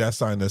always see that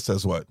sign that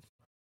says what?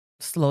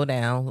 Slow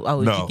down.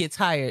 Oh, No. you get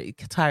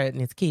tired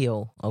and it's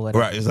kill or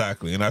whatever. Right,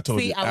 exactly. And I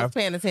told you. I was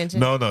paying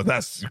attention. No,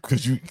 that's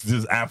because this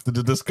is after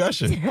the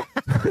discussion.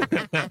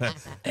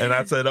 And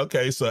I said,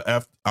 okay, so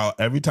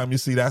every time you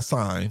see that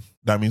sign,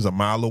 that means a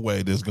mile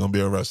away, there's going to be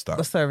a rest stop.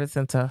 A service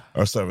center.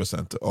 Or service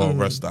center or a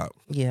rest stop.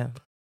 Yeah.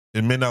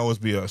 It may not always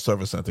be a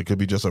service center. It could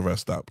be just a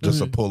rest stop, just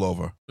a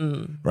pullover.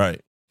 Right.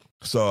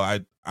 So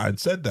I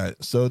said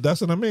that. So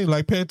that's what I mean.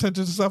 Like, pay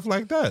attention to stuff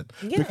like that.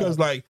 Yeah. Because,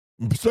 like,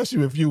 especially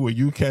with you, where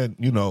you can't,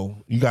 you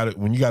got it.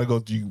 When you got to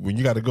go,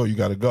 you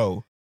got to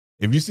go.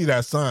 If you see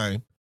that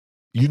sign,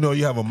 you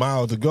have a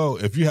mile to go.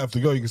 If you have to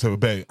go, you can say, well,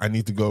 babe, I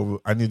need to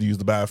go. I need to use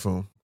the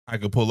bathroom. I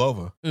could pull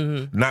over.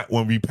 Not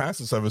when we pass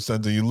the service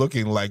center, you're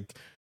looking like,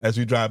 as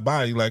we drive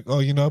by, you're like,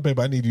 oh, babe,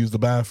 I need to use the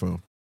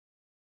bathroom.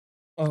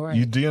 All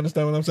right. Do you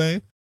understand what I'm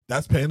saying?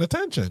 That's paying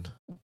attention.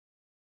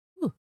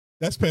 Ooh.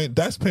 That's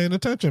paying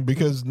attention,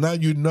 because now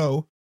you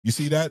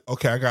see that?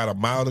 Okay, I got a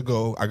mile to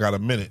go. I got a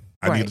minute.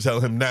 I need to tell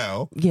him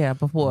now. Yeah,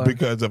 before.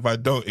 Because if I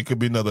don't, it could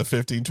be another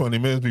 15, 20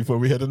 minutes before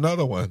we hit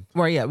another one.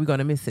 Right, yeah, we're going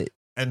to miss it.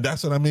 And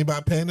that's what I mean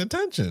by paying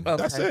attention. Okay.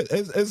 That's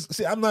it.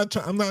 See, I'm not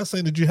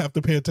saying that you have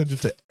to pay attention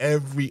to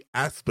every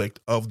aspect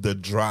of the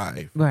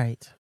drive.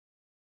 Right.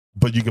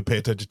 But you can pay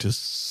attention to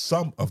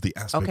some of the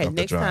aspects of the drive. Okay,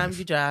 next time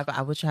you drive,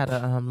 I will try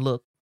to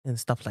look and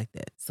stuff like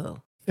that.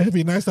 So it'd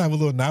be nice to have a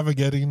little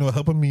navigator,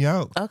 helping me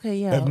out. Okay,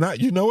 yeah. If not,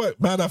 you know what?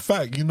 Matter of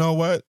fact, you know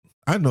what?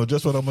 I know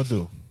just what I'm going to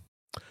do.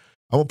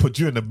 I'm going to put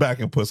you in the back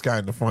and put Sky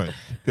in the front.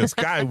 Because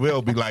Sky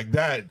will be like,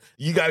 Dad,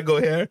 you got to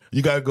go here.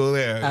 You got to go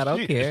there. I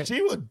don't care.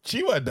 She would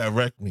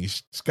direct me.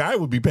 Sky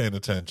would be paying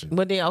attention.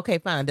 But then, okay,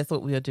 fine. That's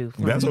what we'll do.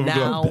 That's what we're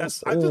going to do.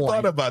 I just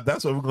thought about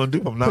that's what we're going to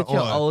do from now on. Put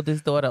your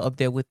oldest daughter up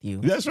there with you.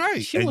 That's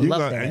right. She would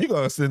love that. And you're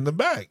going to sit in the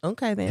back.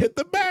 Okay, then. Hit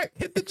the back.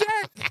 Hit the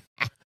jack.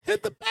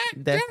 Hit the back.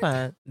 That's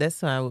fine. That's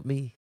fine with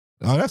me.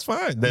 Oh, that's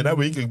fine. Then that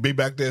way you can be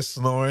back there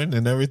snoring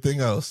and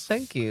everything else.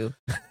 Thank you.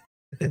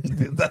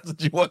 That's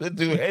what you want to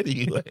do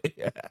anyway.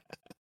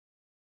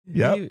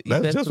 Yep,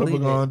 that's just what we're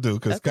going to do.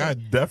 Because Sky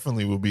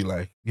definitely will be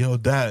like, yo,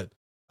 Dad,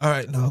 all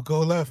right, no, go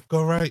left,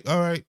 go right,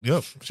 all right.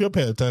 Yep, she'll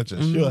pay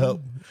attention. She'll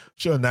help.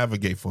 She'll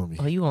navigate for me.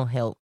 Oh, you want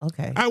help?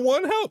 Okay. I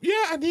want help.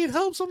 Yeah, I need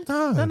help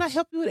sometimes. Don't I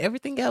help you with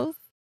everything else?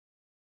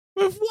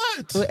 With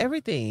what? With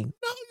everything.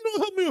 No, you don't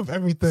help me with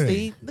everything.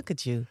 See, look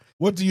at you.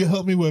 What do you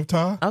help me with,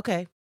 Ty?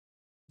 Okay.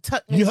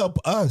 You help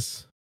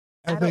us.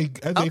 As a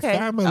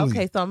family.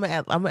 Okay, so I'm gonna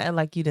act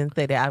like you didn't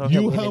say that. I don't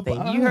help with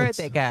anything. You heard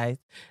that, guys.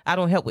 I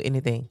don't help with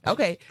anything.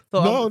 Okay,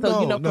 so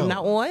from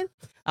now on,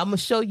 I'm gonna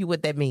show you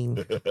what that means.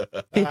 Wait,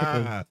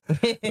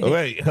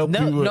 help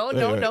no, you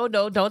with,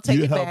 no, don't take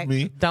you it help back.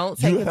 Me. Don't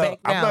take it back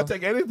now. I'm not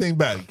taking anything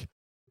back.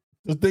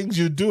 The things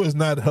you do is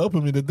not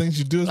helping me. The things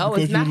you do is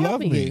because you love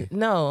me.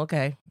 No,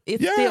 okay,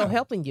 it's still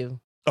helping you.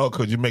 Oh,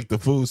 because you make the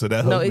food, so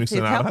that helps me. So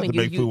I don't have to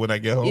make food when I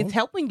get home. It's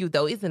helping you,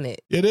 though, isn't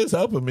it? It is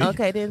helping me.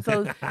 Okay, then.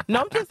 So,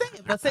 no, I'm just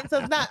saying. But since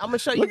it's not, I'm gonna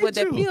show you what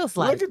that feels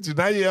like. Look at you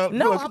now. I'm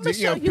gonna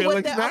show you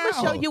what that. I'm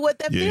gonna show you what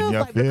that feels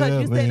like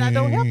because you said I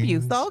don't help you.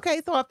 So,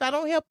 okay, so if I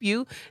don't help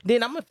you,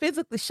 then I'm gonna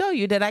physically show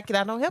you that I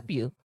don't help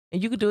you,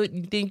 and you could do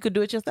it. Then you could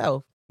do it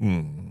yourself.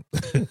 No,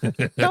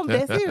 I'm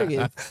dead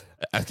serious.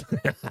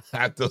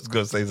 I was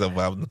gonna say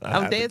something.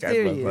 I'm dead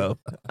serious.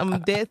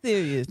 I'm dead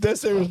serious. Dead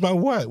serious about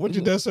what? What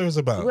you dead serious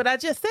about? What I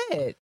just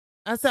said.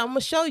 I said I'm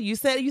gonna show you.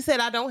 You said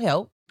I don't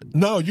help.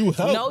 No, you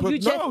help. No, you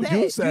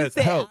said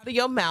help. Out of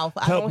your mouth.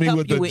 I help don't me help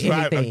with you the with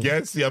drive. anything.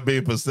 Against you, I'm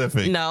being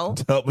Pacific. No,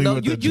 help me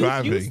with the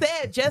driving. You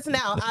said just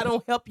now I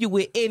don't help you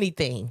with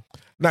anything.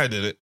 No, I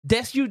did it.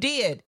 Yes, you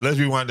did. Let's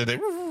rewind it.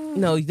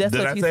 No, that's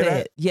what you said.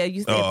 That? Yeah,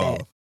 you said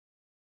that.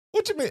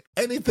 What you mean?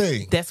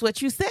 Anything? That's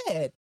what you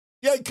said.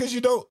 Yeah, because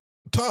you don't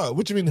talk.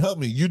 What you mean help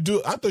me? You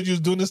do. I thought you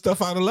was doing this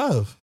stuff out of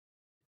love.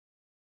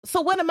 So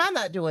what am I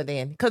not doing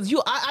then? Because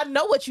I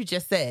know what you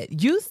just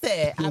said. You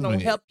said I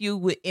don't help you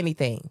with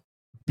anything.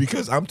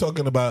 Because I'm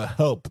talking about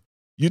help.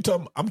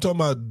 I'm talking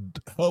about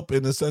help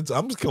in the sense.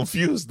 I'm just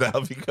confused now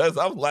because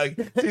I'm like,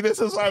 see,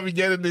 this is why we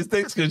get in these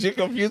things because you're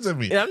confusing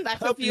me. I'm not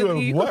confusing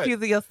you. You're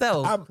confusing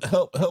yourself.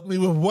 Help me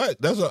with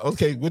what? That's what.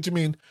 Okay, what you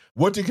mean?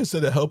 What do you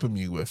consider helping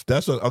me with?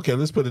 That's what. Okay,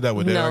 let's put it that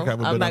way. No,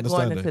 I'm not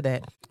going into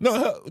that.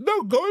 No,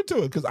 go into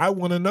it because I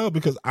want to know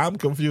because I'm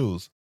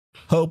confused.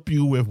 Help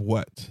you with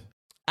what?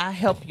 I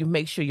help you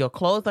make sure your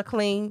clothes are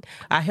clean.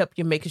 I help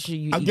you making sure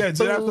you eat food. That's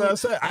what I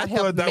said. I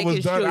thought that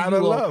was done out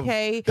of love.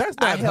 Okay. That's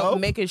not help.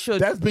 Making sure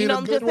that's being a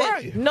good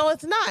wife. No,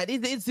 it's not.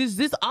 It's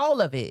just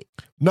all of it.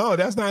 No,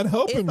 that's not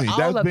helping me.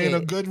 That's being a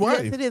good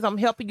wife. Yes, it is. I'm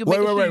helping you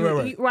making sure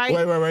you eat right.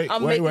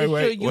 I'm making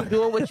sure you're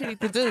doing what you need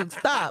to do.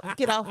 Stop.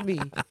 Get off me.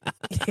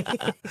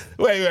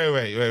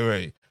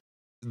 Wait.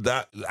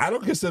 That I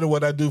don't consider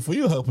what I do for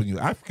you helping you.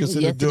 I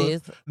consider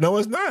doing. No,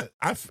 it's not.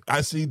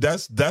 I see.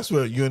 That's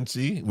where you and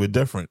C we're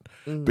different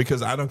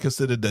because I don't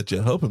consider that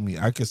you're helping me.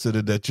 I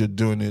consider that you're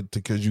doing it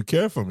because you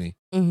care for me.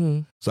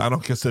 Mm-hmm. So I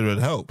don't consider it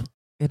help.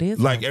 It is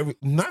like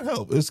not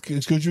help. It's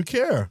because you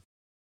care.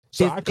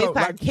 So If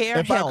I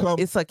care, help.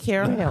 It's a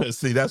care help.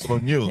 See, that's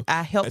from you.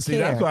 I help. See,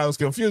 that's why I was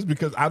confused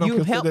because I don't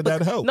consider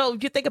that help. No,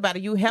 you think about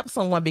it. You help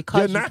someone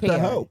because you're not you care.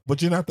 the help,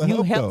 but you're not the help.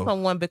 You help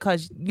someone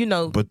because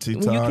But Tita,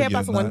 when you care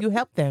about someone, you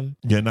help them.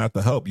 You're not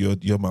the help.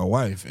 You're my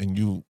wife, and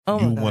you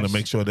want to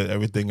make sure that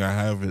everything I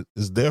have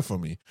is there for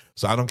me.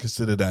 So I don't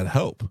consider that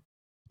help.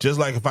 Just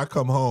like if I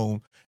come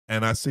home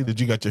and I see that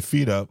you got your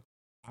feet up,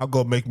 I'll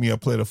go make me a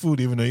plate of food,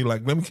 even though you're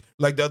like,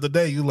 like the other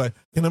day, you like,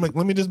 let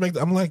me just make,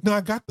 I'm like, no,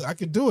 I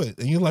can do it.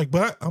 And you're like,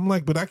 but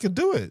I can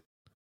do it.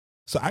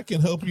 So I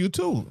can help you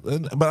too.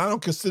 But I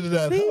don't consider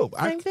that help.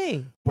 Same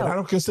thing. But I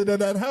don't consider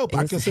that help.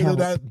 I consider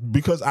that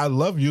because I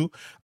love you.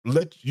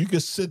 You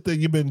can sit there,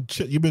 you've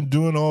been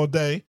doing all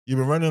day, you've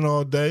been running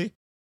all day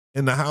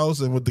in the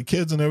house and with the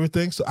kids and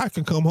everything. So I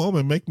can come home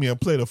and make me a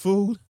plate of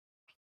food.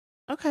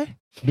 Okay.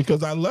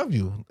 Because I love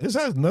you. It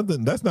has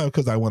nothing, that's not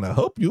because I want to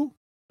help you.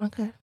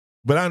 Okay.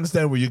 But I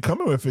understand where you're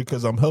coming with it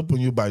because I'm helping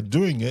you by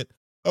doing it.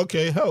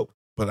 Okay, help.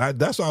 But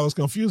that's why I was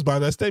confused by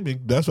that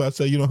statement. That's why I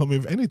said you don't help me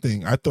with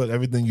anything. I thought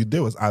everything you did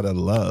was out of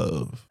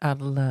love.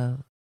 Out of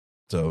love.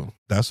 So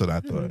that's what I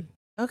thought.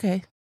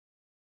 Okay.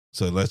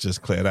 So let's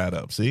just clear that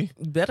up. See?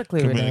 You better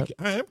clear it up.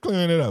 I am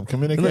clearing it up.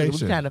 Communication.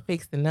 Look, we're trying to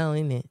fix it now,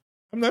 ain't it?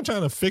 I'm not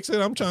trying to fix it.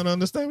 I'm trying to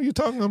understand what you're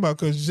talking about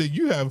because you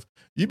see,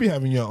 you be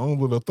having your own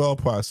little thought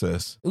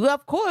process. Well,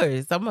 of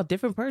course. I'm a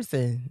different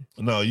person.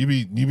 No, you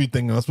be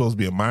thinking I'm supposed to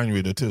be a mind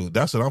reader too.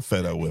 That's what I'm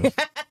fed up with.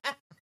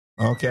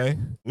 Okay,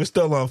 we're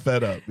still on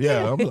fed up.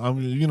 Yeah, I'm I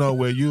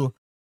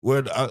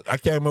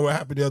can't remember what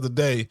happened the other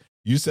day.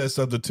 You said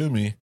something to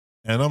me,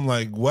 and I'm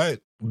like, "What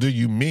do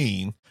you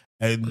mean?"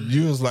 And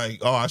you was like,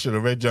 "Oh, I should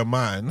have read your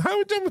mind." How are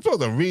you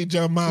supposed to read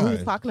your mind? We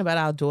was talking about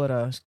our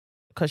daughter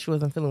because she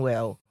wasn't feeling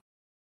well,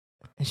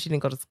 and she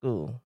didn't go to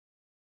school.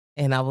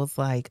 And I was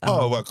like,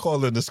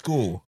 calling the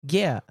school.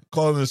 Yeah.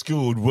 Calling the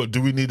school. What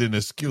do we need an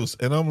excuse?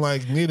 And I'm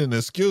like, need an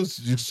excuse?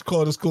 You just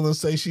call the school and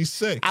say she's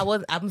sick.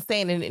 I'm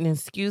saying an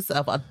excuse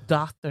of a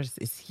doctor's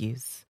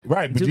excuse.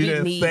 Right, but you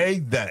didn't say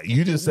that.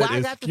 You just said excuse. Why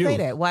I got to say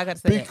that? Why I got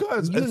to say that?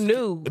 Because you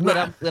knew what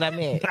I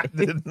meant. I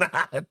did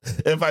not.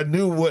 If I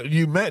knew what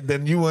you meant,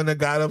 then you wouldn't have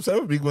got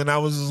upset with me when I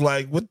was just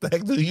like, what the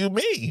heck do you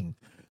mean?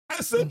 I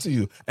said to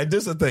you, and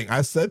this is the thing,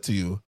 I said to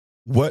you,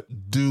 what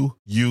do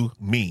you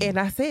mean? And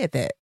I said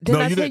that.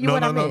 Didn't I tell you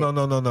what I meant?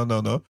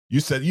 No. You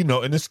said,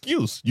 an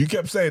excuse. You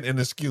kept saying an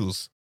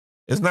excuse.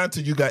 It's not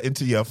until you got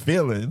into your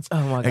feelings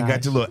and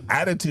got your little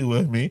attitude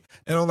with me.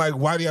 And I'm like,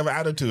 why do you have an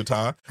attitude,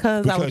 Ty?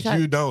 Because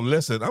you don't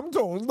listen.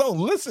 Don't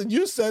listen.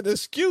 You said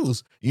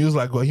excuse. You was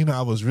like, well,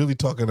 I was really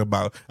talking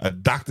about a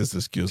doctor's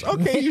excuse.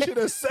 Okay, you should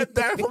have said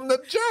that from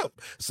the jump.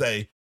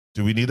 Say,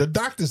 do we need a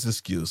doctor's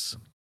excuse?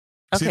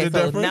 Okay,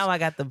 so now I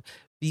got the...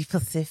 Be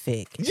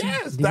specific.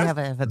 Yes,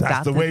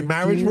 that's the way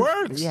marriage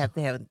works. You have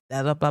to have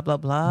blah, blah, blah,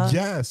 blah.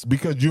 Yes,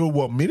 because you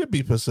want me to be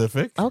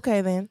specific.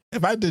 Okay, then.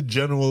 If I did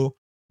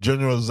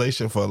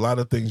generalization for a lot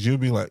of things, you'd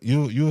be like,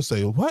 you would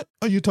say, what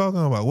are you talking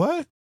about?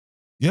 What?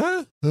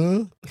 Yeah?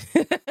 Huh?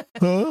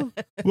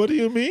 What do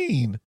you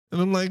mean?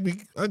 And I'm like,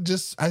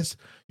 because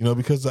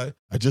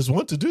I just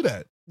want to do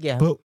that. Yeah.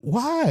 But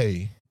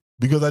why?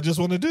 Because I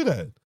just want to do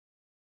that.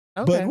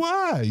 Okay. But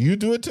why? You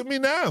do it to me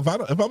now. If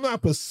I'm not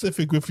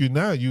specific with you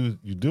now, you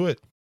do it.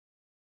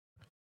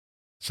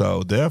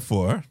 So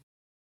therefore,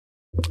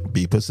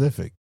 be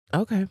specific.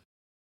 Okay.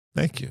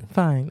 Thank you.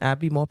 Fine. I'll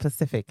be more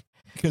specific.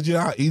 Because you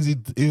know how easy.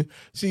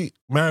 See,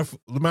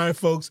 married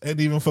folks and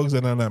even folks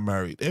that are not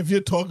married. If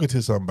you're talking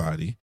to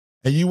somebody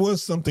and you want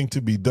something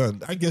to be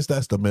done, I guess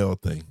that's the male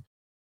thing.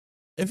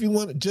 If you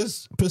want to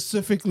just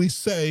specifically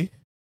say,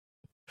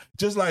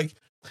 just like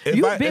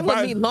you've been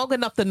with me long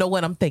enough to know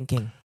what I'm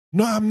thinking.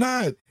 No, I'm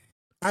not.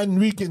 And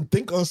we can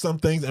think on some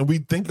things and we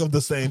think of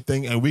the same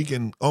thing and we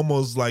can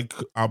almost like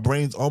our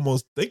brains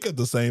almost think of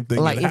the same thing.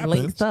 Like it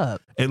links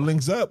up. It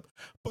links up.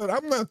 But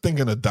I'm not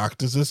thinking a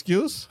doctor's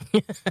excuse.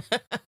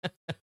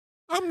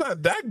 I'm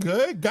not that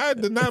good.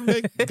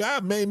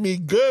 God made me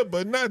good,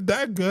 but not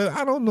that good.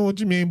 I don't know what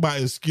you mean by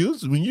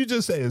excuse. When you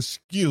just say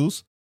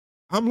excuse,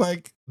 I'm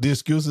like, the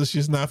excuse is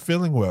she's not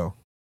feeling well.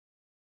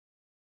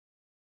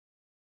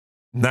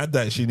 Not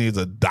that she needs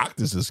a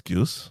doctor's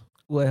excuse.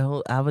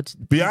 Well, I would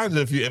be honest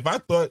with you. If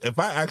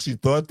I actually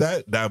thought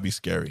that would be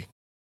scary.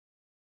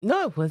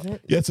 No, it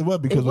wasn't. Yes, it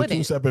would, because we're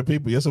two separate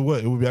people. Yes, it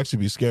would. It would actually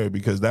be scary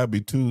because that'd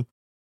be too.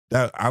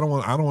 That I don't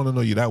want to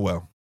know you that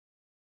well.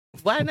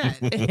 Why not?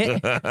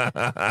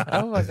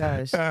 Oh my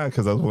gosh!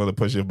 Because I was want to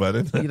push your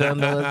button. You don't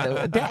know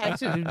that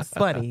actually is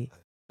funny.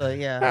 So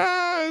yeah.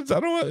 I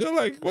don't want. You're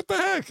like, what the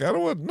heck? I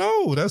don't want.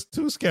 No, that's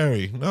too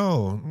scary.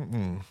 No.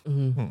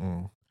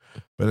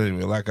 But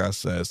anyway, like I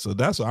said, so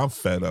that's what I'm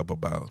fed up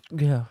about.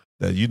 Yeah.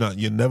 That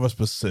you're never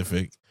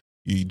specific.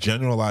 You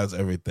generalize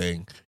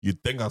everything. You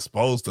think I'm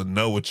supposed to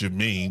know what you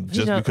mean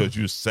just because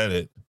you said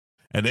it,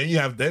 and then you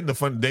have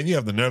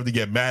the nerve to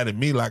get mad at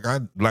me like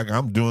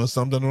I'm doing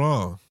something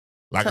wrong,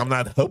 like I'm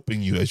not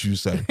helping you, as you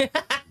say.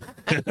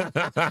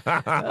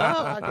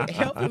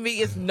 Helping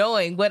me is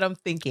knowing what I'm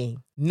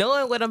thinking,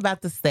 knowing what I'm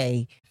about to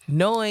say,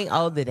 knowing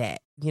all of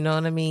that. You know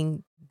what I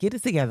mean? Get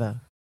it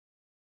together.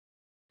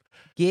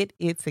 Get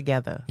it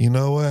together. You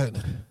know what?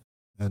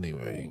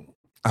 Anyway,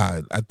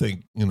 I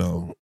think,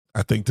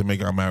 I think to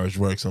make our marriage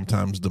work,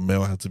 sometimes the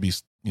male has to be,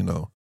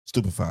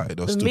 stupefied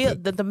or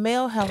stupid. The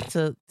male have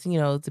to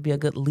to be a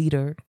good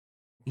leader,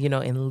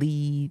 and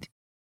lead.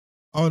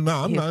 Oh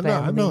no, I'm not.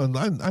 No,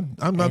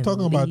 I'm not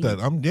talking about that.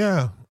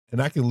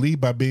 And I can lead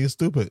by being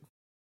stupid.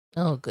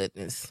 Oh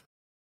goodness.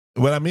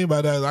 What I mean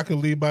by that is I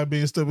can lead by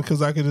being stupid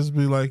because I can just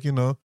be like,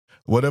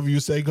 whatever you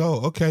say, go.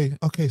 Okay,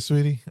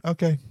 sweetie.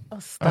 Okay. Oh,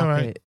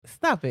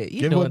 stop it.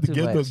 You're doing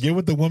too much. Get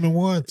what the woman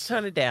wants.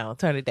 Turn it down.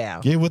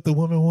 Get what the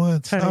woman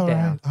wants. Turn it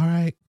down. All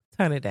right.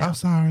 Turn it down. I'm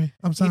sorry.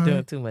 You're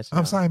doing too much now.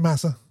 I'm sorry,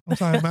 massa.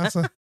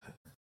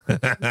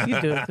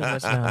 You're doing too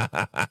much now.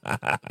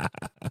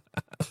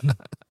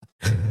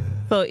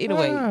 So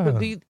anyway,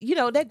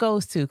 that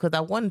goes to, because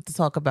I wanted to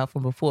talk about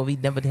from before, we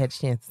never had a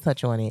chance to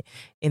touch on it,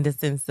 in the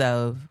sense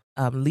of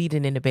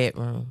leading in the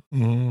bedroom.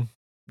 Mm-hmm. You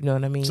know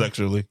what I mean?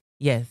 Sexually.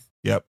 Yes.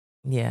 Yep.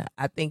 Yeah,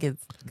 I think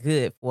it's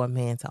good for a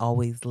man to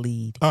always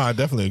lead. Oh, I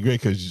definitely agree,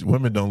 because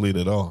women don't lead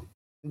at all.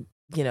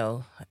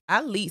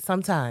 I lead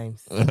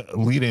sometimes.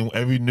 Leading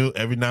every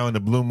now and the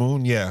blue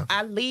moon, yeah.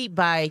 I lead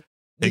by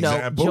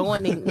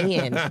joining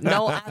in.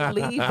 No, I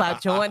lead by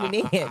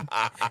joining in.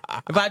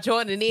 By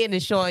joining in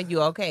and showing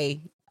you,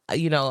 okay,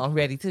 I'm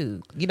ready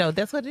too.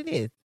 That's what it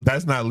is.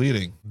 That's not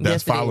leading.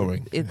 That's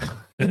following.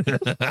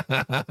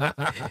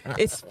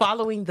 It's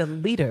following the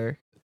leader.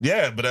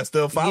 Yeah, but that's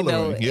still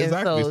following.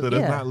 Exactly. So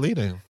that's not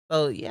leading.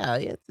 So yeah,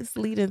 it's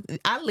leading.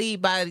 I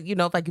lead by,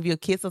 if I give you a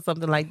kiss or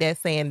something like that,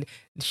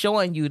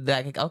 showing you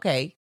like,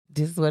 okay,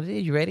 this is what it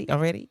is. You ready?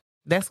 I'm ready.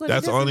 That's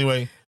the only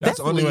way. That's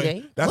the only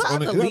way. That's the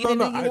only way. You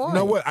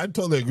know what? I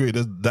totally agree.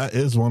 That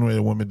is one way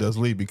a woman does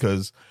lead,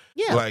 because,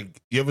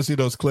 like, you ever see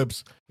those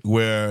clips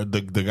where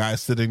the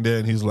guy's sitting there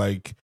and he's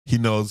like, he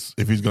knows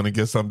if he's gonna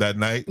get some that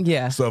night.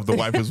 Yeah. So if the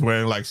wife is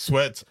wearing like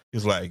sweats,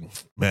 he's like,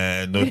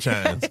 man, no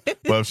chance.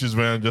 But if she's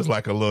wearing just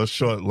like a little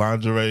short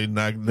lingerie,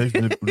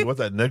 what's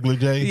that,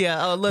 negligee?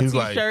 Yeah, a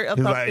little t-shirt.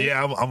 He's like,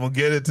 yeah, I'm gonna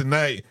get it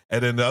tonight.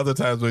 And then the other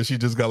times when she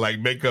just got like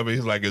makeup, and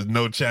he's like, there's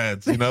no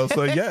chance,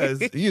 So yeah,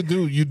 you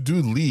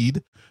do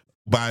lead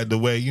by the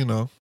way,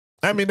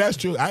 I mean, that's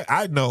true.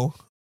 I know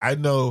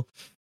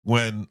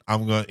when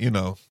I'm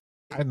gonna,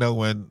 I know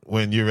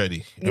when you're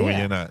ready and when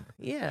you're not.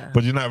 Yeah.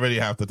 But you're not ready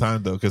half the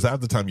time, though, because half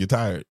the time you're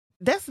tired.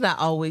 That's not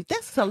always.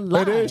 That's a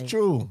lie. It is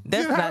true.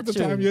 That's not half the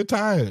true. time you're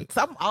tired.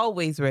 So I'm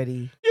always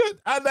ready.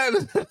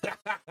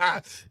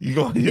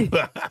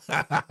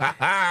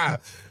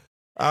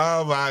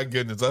 Oh my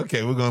goodness.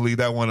 Okay, we're gonna leave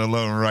that one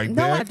alone right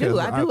there. No,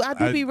 I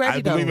do be ready.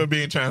 I believe in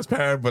being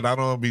transparent, but I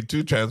don't want to be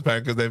too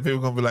transparent, because then people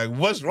are gonna be like,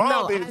 "What's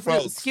wrong with these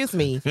folks?" Excuse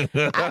me.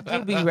 I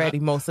do be ready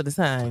most of the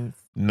time.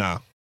 No.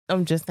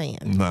 I'm just saying.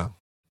 No.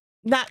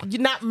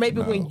 Not maybe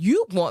when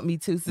you want me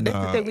to. So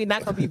that's the thing. We're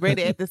not gonna be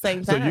ready at the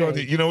same time. So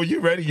you're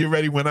ready. You're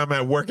ready when I'm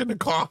at work in the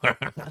car.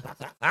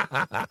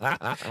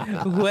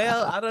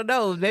 Well, I don't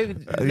know.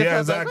 Maybe.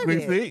 Yeah,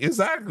 exactly. See,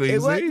 exactly.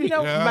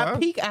 My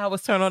peak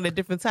hours turn on at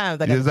different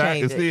times. I got to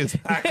change it.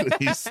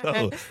 Exactly.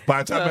 So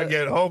by the time I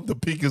get home, the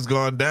peak has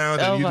gone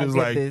down, and you're just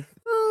like.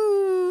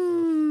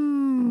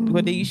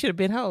 Well, then you should have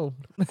been home.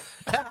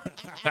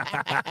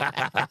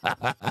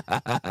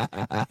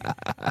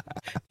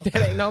 That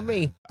ain't no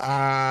me.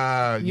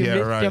 You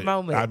missed your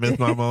moment. I missed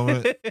my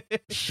moment.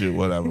 Shoot,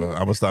 whatever. I'm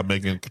gonna start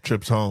making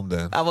trips home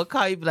then. I will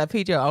call you, be like,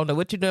 Peter, I don't know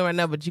what you're doing right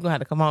now, but you're gonna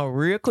have to come home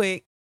real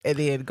quick and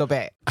then go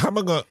back. How am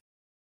I gonna?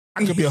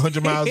 I could be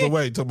 100 miles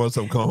away. Talking about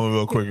something, come home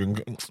real quick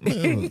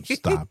and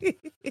stop.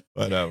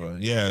 Whatever.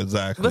 Yeah,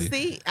 exactly. But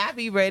see, I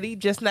be ready,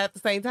 just not at the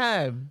same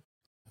time.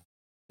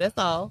 That's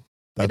all.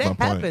 That's and that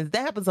my happens. point.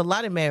 That happens a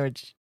lot in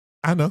marriage.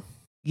 I know.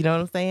 You know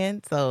what I'm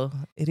saying? So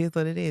it is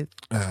what it is.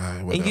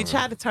 And you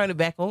try to turn it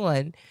back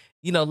on,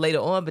 later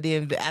on, but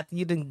then after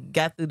you done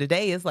got through the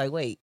day, it's like,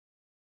 wait,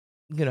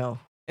 and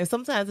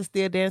sometimes it's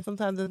still there and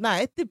sometimes it's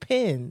not. It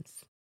depends.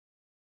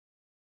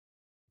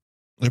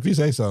 If you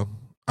say so.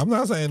 I'm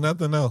not saying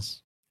nothing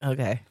else.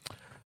 Okay.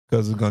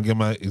 Because it's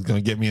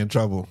gonna get me in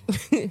trouble.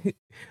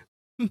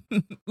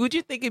 Would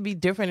you think it'd be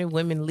different if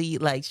women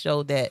lead, like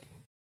show that?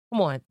 Come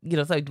on,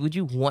 so would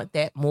you want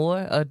that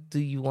more, or do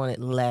you want it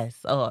less,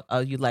 or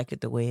you like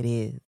it the way it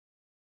is?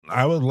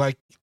 I would like,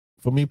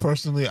 for me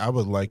personally, I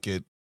would like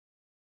it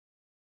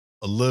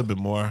a little bit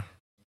more,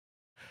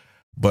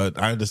 but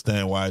I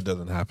understand why it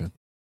doesn't happen.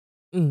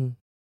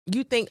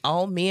 You think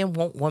all men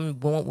want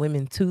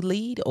women to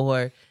lead,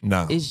 or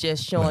no? It's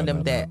just showing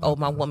them that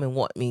my woman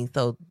want me,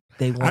 so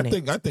they want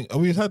it. I think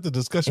we had the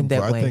discussion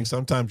before. I think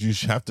sometimes you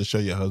have to show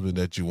your husband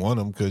that you want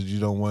him, because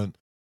you don't want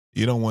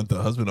the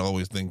husband to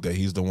always think that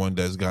he's the one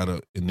that's got to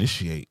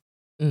initiate.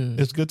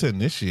 It's good to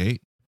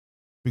initiate,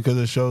 because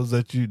it shows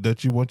that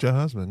you want your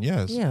husband.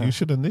 Yes, you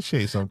should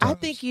initiate sometimes. I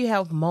think you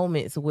have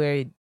moments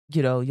where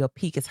your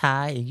peak is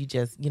high and you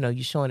just you're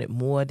showing it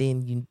more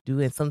than you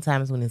do, and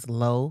sometimes when it's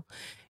low,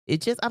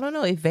 it just, I don't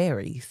know, it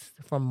varies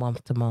from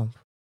month to month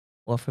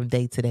or from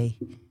day to day,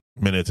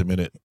 minute to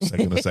minute,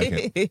 second to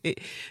second.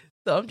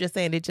 So I'm just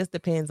saying it just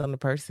depends on the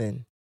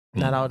person.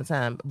 Not all the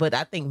time, but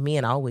I think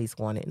men always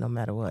want it, no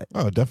matter what.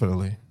 Oh,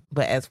 definitely.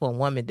 But as for a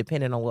woman,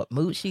 depending on what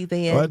mood she's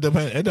in, Well, it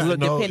depends. It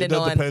depending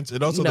on, depends.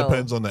 It also you know,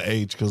 depends on the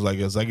age, because like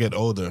as I get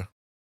older,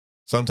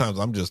 sometimes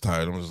I'm just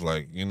tired. I'm just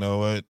like, you know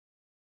what?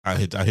 I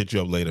hit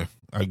you up later.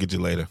 I'll get you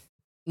later.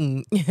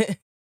 mm.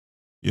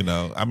 You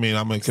know, I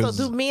mean, So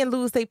do men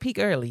lose their peak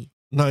early?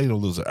 No, you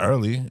don't lose it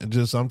early. It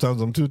just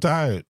sometimes I'm too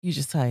tired. You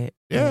just tired.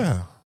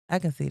 Yeah. I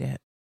can see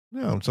that.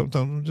 Yeah, sometimes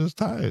I'm just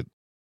tired.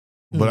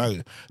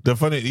 But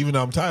even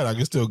though I'm tired, I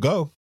can still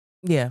go.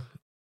 Yeah.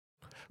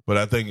 But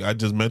I think I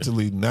just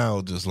mentally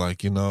now just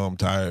like, I'm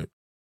tired.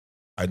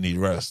 I need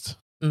rest.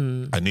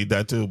 I need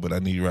that too, but I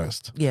need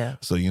rest. Yeah.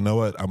 So you know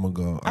what? I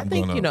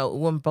think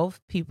when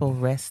both people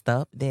rest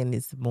up, then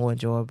it's more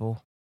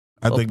enjoyable.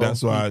 I think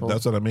that's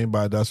what I mean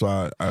by that's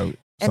why I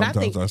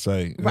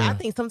say. But I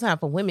think sometimes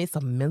for women it's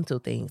a mental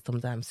thing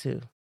sometimes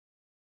too.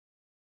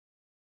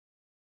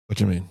 What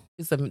you mean?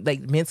 It's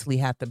like mentally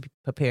have to be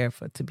prepared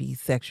to be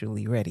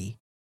sexually ready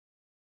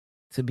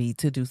to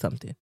do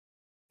something.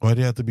 Why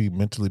do you have to be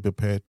mentally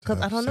prepared? Because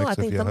I don't know. I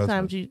think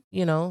sometimes you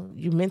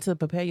mentally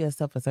prepare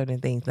yourself for certain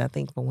things. And I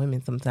think for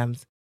women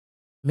sometimes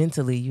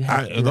mentally you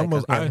have to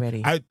be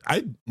ready. I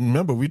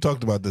remember we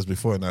talked about this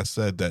before, and I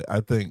said that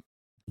I think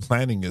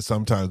planning is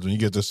sometimes when you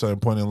get to a certain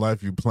point in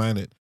life, you plan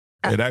it.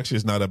 It actually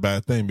is not a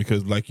bad thing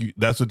because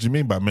that's what you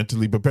mean by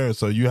mentally prepared.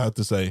 So you have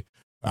to say,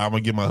 I'm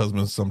going to give my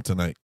husband some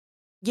tonight.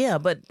 Yeah,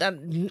 but that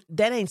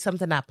ain't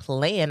something I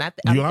plan.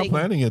 You are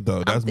planning it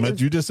though.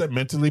 You just said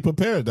mentally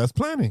prepared. That's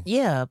planning.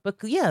 Yeah,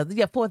 but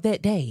for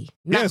that day.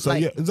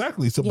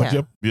 Exactly. So,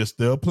 but you're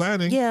still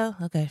planning. Yeah.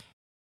 Okay.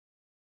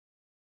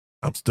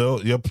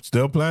 You're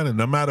still planning.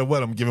 No matter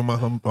what, I'm giving my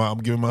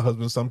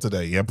husband some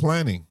today. You're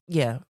planning.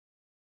 Yeah.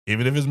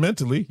 Even if it's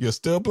mentally, you're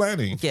still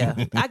planning.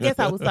 Yeah. I guess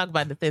I was talking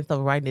about the sense of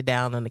writing it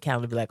down on the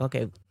calendar, be like,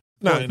 okay,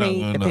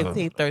 14,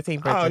 15,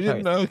 13,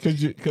 14. Oh,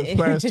 because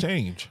plans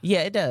change.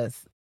 Yeah, it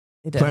does.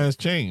 It does. Plans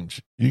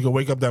change. You can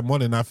wake up that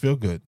morning and not feel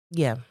good.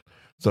 Yeah.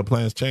 So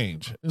plans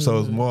change. Mm-hmm. So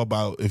it's more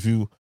about if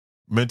you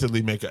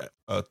mentally make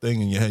a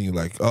thing in your head, you're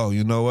like, oh,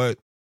 you know what?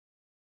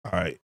 All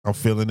right, I'm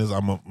feeling this.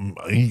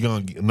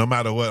 No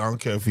matter what, I don't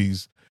care if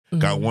he's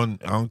got one.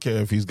 I don't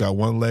care if he's got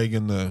one leg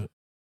in the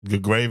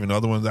grave and the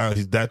other one's out.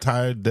 He's dead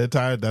tired.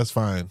 That's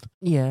fine.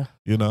 Yeah.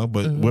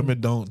 But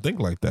women don't think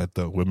like that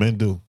though. Women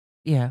do.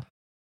 Yeah.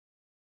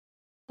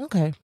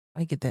 Okay,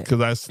 I get that.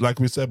 Because like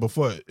we said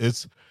before,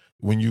 it's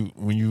when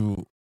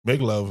you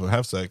make love or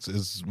have sex,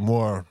 it's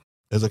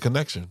a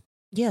connection.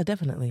 Yeah,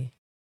 definitely.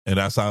 And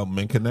that's how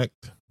men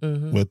connect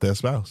with their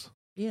spouse.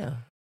 Yeah.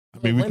 I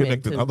mean, we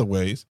connect in other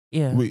ways.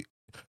 Yeah.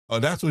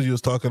 That's what you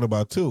was talking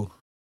about too.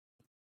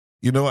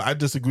 I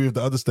disagree with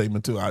the other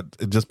statement too.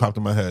 It just popped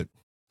in my head.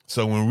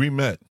 So when we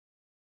met,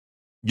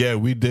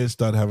 we did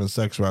start having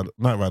sex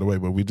not right away,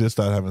 but we did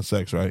start having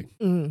sex, right?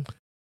 Mm-hmm.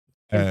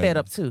 And fed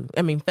up too.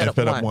 I mean, fed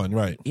up one,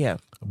 right? Yeah.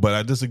 But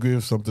I disagree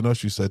with something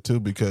else you said too,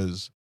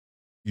 because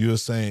you were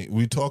saying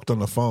we talked on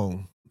the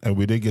phone and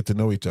we did get to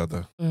know each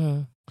other,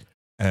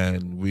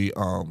 and we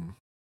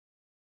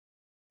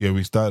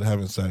started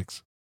having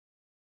sex,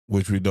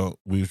 which we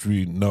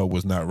know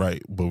was not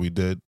right, but we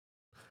did.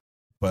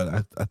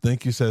 But I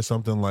think you said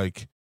something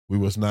like we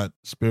was not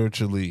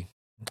spiritually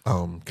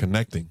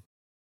connecting.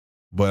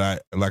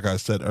 But like I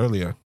said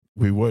earlier,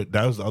 we were.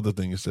 That was the other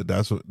thing you said.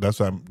 That's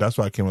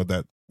why I came with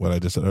that. What I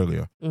just said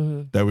earlier,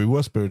 that we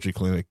were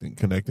spiritually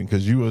connecting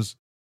because you was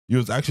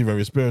actually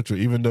very spiritual,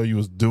 even though you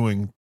was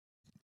doing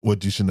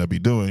what you should not be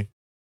doing.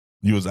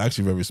 You was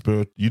actually very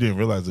spiritual. You didn't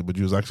realize it, but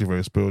you was actually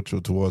very spiritual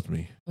towards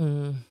me.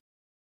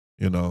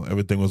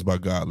 Everything was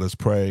about God. Let's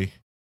pray.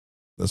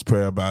 Let's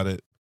pray about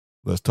it.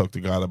 Let's talk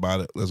to God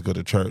about it. Let's go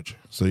to church.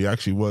 So you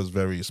actually was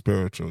very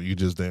spiritual. You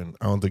just didn't.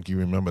 I don't think you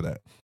remember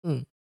that.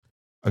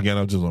 Again,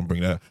 I just want to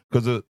bring that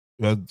because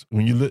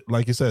when you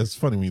like you said, it's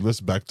funny when you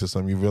listen back to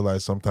something, you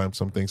realize sometimes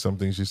some things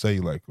you say,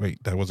 you're like,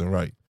 wait, that wasn't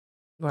right.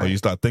 Or you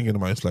start thinking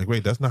about it, it's like,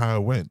 wait, that's not how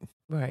it went.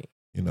 Right.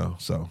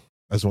 So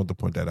I just wanted to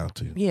point that out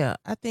to you. Yeah,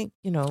 I think,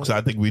 So I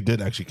think we did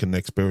actually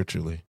connect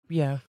spiritually.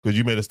 Yeah. Because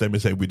you made a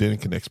statement saying we didn't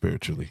connect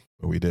spiritually,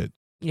 but we did.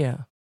 Yeah.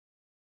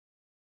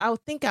 I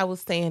think I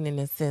was saying in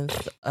the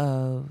sense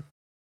of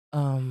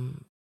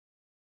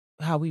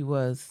how we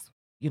was,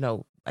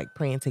 like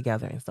praying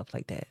together and stuff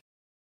like that.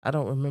 I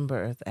don't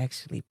remember us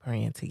actually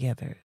praying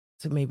together.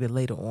 So maybe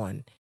later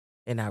on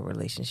in our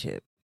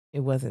relationship, it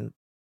wasn't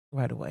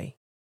right away.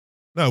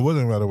 No, it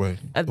wasn't right away.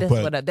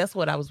 That's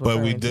what I was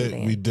referring to.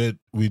 But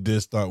we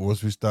did start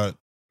once we start.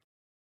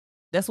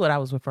 That's what I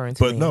was referring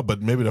to. But no,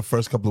 but maybe the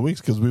first couple of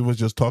weeks because we was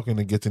just talking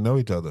to get to know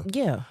each other.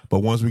 Yeah. But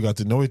once we got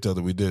to know each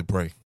other, we did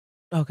pray.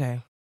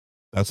 Okay.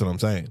 That's what I'm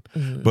saying.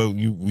 But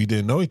we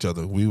didn't know each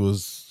other. We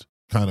was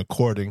kind of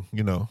courting,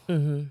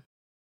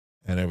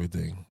 and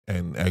everything.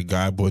 And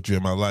God brought you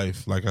in my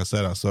life. Like I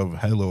said, I saw a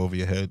halo over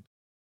your head.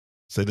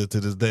 Say that to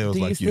this day. I was Do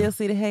you like, still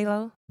see the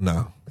halo?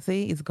 No.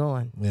 See, it's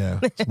gone. Yeah,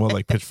 it's more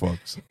like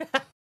pitchforks.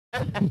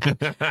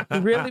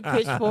 Really,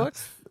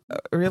 pitchforks?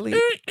 Really?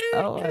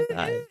 Oh my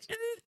gosh!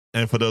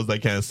 And for those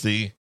that can't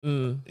see,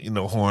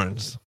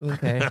 horns.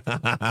 Okay.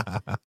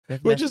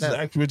 which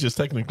is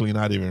technically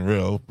not even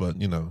real, but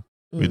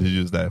we did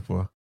use that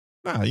for.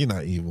 Nah, you're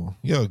not evil.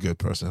 You're a good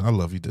person. I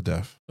love you to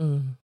death.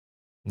 Mm.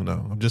 You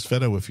know, I'm just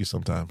fed up with you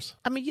sometimes.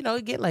 I mean,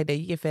 it get like that.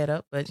 You get fed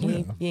up, but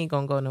you ain't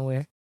gonna go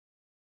nowhere.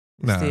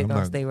 Nah, Still I'm gonna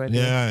not. stay right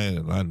there.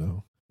 Yeah, I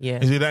know. Yeah.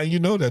 And you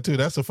know that too.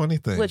 That's a funny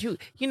thing.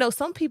 But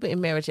some people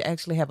in marriage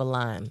actually have a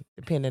line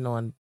depending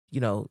on,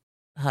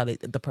 how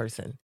the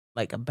person,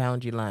 like a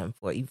boundary line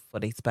for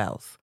their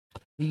spouse.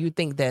 Do you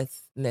think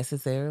that's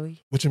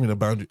necessarily? What you mean a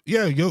boundary?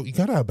 Yeah, you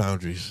gotta have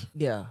boundaries.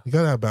 Yeah. You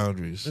gotta have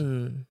boundaries.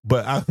 Mm.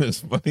 But it's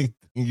funny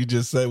you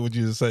just said what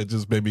you just said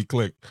just made me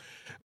click.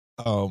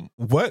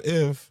 What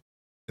if,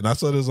 and I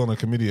saw this on a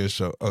comedian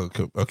show,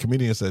 a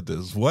comedian said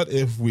this, what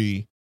if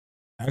we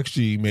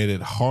actually made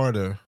it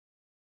harder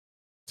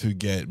to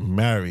get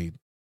married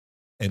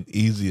and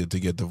easier to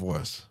get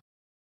divorced?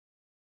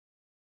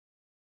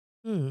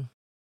 Hmm.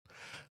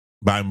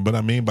 What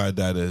I mean by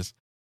that is,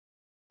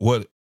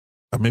 what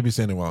I may be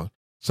saying it wrong.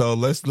 So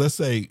let's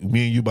say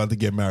me and you about to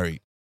get married.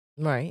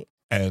 Right.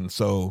 And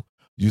so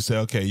you say,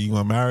 okay, you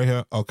gonna marry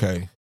her?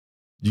 Okay.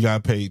 You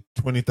gotta pay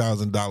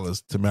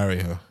 $20,000 to marry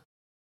her.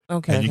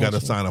 Okay. And you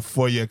gotta sign a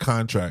 4-year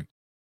contract.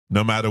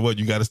 No matter what,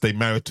 you gotta stay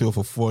married to her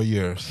for 4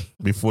 years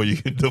before you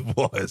get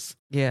divorced.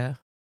 Yeah.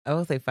 I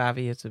would say 5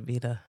 years would be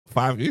the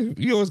 5 years.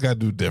 You always gotta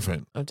do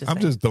different. I'm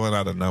just throwing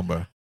out a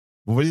number.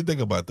 But what do you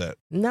think about that?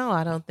 No,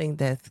 I don't think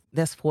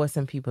that's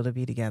forcing people to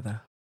be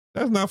together.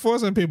 That's not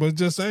forcing people. It's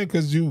just saying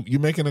because you're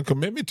making a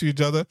commitment to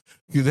each other.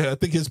 Because I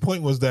think his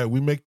point was that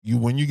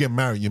when you get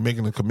married, you're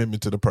making a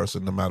commitment to the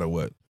person no matter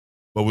what.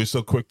 But we're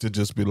so quick to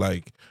just be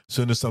like, as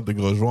soon as something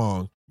goes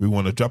wrong, we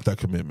want to drop that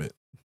commitment.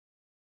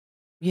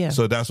 Yeah.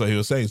 So that's what he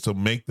was saying. So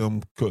make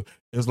them.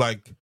 It's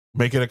like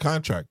making a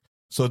contract.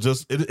 So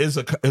just it is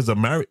a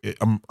marriage.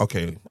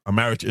 Okay, a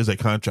marriage is a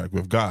contract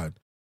with God,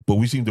 but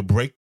we seem to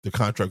break the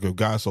contract with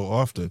God so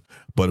often.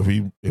 But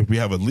if we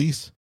have a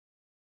lease,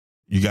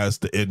 you guys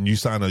and you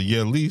sign a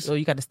year lease. So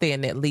you got to stay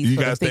in that lease. You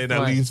got to stay in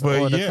that lease for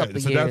a year.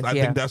 So I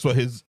think that's what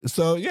his.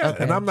 So yeah,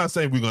 okay. And I'm not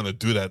saying we're gonna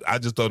do that. I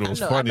just thought it was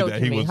funny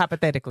that he was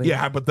hypothetically. Yeah,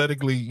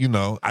 hypothetically,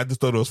 I just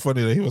thought it was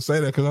funny that he was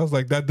saying that because I was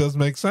like, that does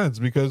make sense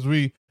because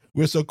we're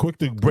so quick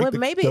to break.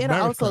 Maybe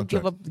it'll also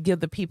give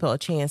the people a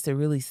chance to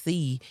really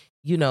see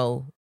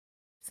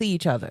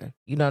each other.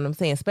 You know what I'm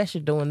saying? Especially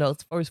during those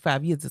first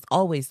 5 years, it's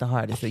always the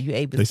hardest. So you're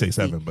able They say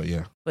 7, but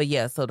yeah. But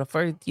yeah, so the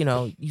first,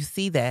 you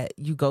see that,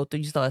 you go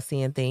through, you start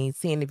seeing things,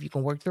 seeing if you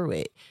can work through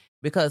it.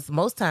 Because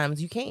most times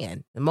you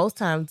can. And most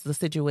times the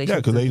situation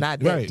is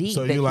not that deep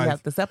so that you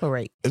have to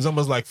separate. It's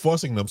almost like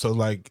forcing them. So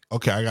like,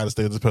 okay, I got to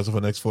stay with this person for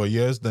the next 4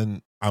 years.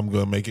 Then I'm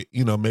going to make it,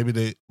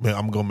 maybe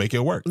I'm going to make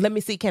it work. Let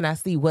me see, can I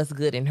see what's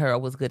good in her or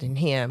what's good in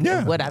him?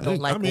 Yeah. What I don't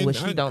like or what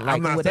she don't like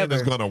I'm not or whatever. saying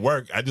it's going to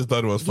work. I just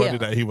thought it was funny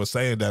that he was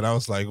saying that. I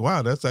was like,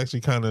 wow, that's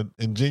actually kind of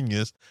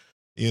ingenious,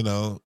 And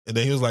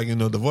then he was like,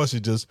 divorce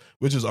is just,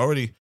 which is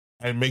already,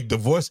 and make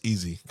divorce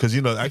easy. Because,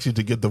 actually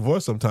to get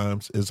divorced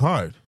sometimes is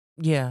hard.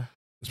 Yeah.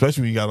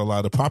 Especially when you got a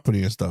lot of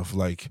property and stuff.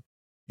 Like,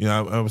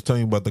 I was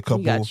telling you about the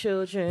couple. You got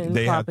children,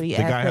 the property,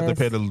 guy had to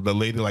pay the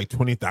lady like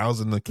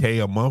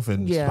 $20,000 a month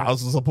in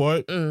spousal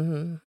support.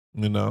 Mm-hmm.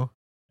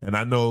 And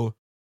I know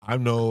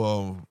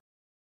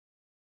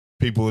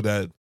people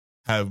that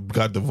have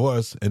got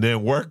divorced and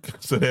then work,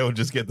 so they would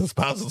just get the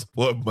spousal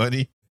support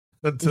money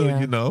until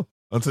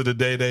until the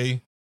day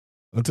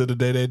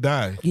they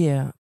die.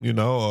 Yeah.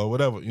 Or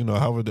whatever.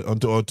 However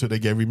until they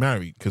get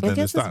remarried. Because then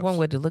it stops. That's one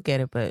way to look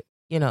at it, but.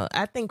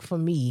 I think for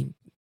me,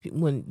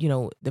 when,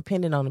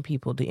 depending on the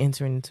people to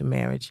enter into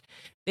marriage,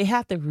 they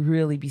have to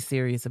really be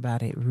serious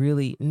about it.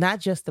 Really,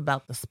 not just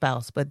about the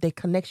spouse, but their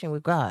connection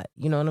with God.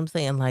 You know what I'm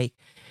saying? Like,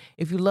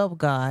 if you love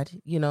God,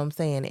 you know what I'm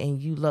saying,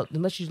 and as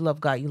much as you love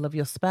God, you love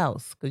your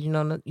spouse. Because you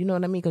know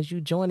what I mean? Because you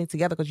join it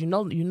together. Because you're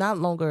no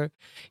longer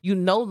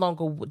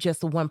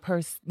just one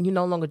person. You're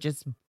no longer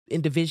just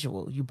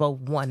individual. You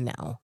both one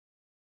now.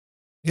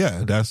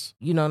 Yeah, that's.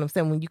 You know what I'm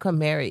saying? When you come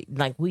married,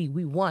 like we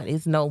one.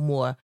 It's no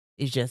more.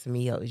 It's just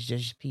me, or it's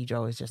just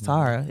Pedro, it's just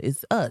Tara.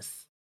 It's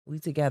us. We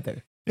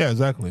together. Yeah,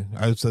 exactly.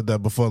 I said that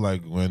before,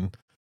 like when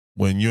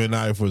you and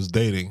I was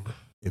dating,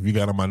 if you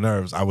got on my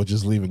nerves, I would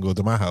just leave and go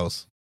to my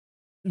house.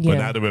 Yeah. But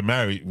now that we're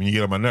married, when you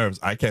get on my nerves,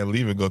 I can't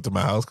leave and go to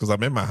my house because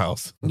I'm in my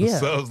house. Yeah.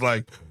 So it's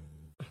like,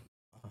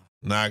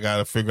 now I got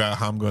to figure out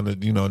how I'm going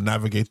to,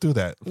 navigate through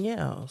that.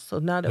 Yeah. So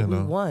now that we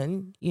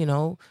won,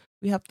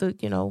 we have to,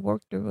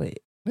 work through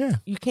it. Yeah.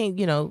 You can't,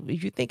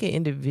 if you think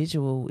in the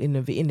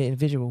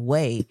individual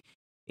way,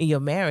 in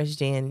your marriage,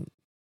 then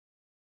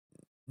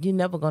you're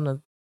never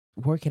gonna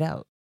work it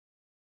out.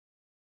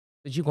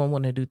 But you're gonna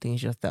want to do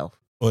things yourself.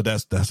 Well,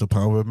 that's the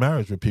problem with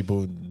marriage, where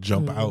people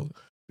jump out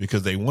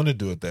because they want to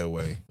do it their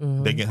way.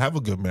 Mm-hmm. They can have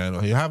a good man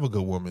or you have a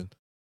good woman,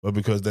 but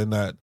because they're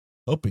not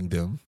helping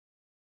them,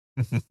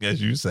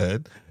 as you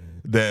said,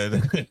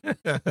 then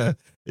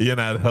you're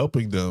not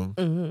helping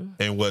them,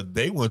 and what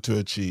they want to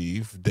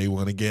achieve, they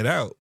want to get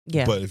out.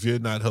 Yeah. But if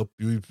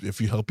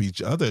if you help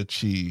each other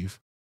achieve,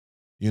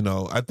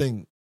 I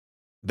think.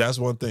 That's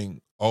one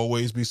thing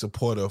always be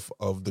supportive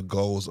of the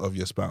goals of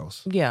your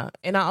spouse. Yeah.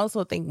 And I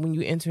also think when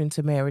you enter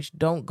into marriage,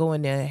 don't go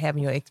in there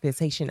having your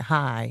expectation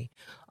high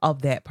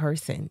of that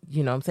person.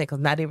 You know what I'm saying? Because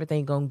not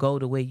everything going to go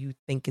the way you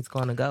think it's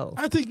going to go.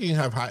 I think you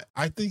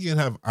can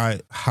have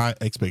high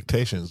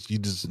expectations. You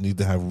just need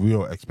to have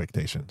real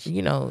expectations.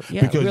 You know,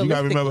 yeah. Because you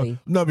gotta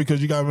remember,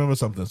 because you gotta remember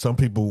something. Some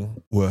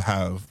people will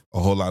have a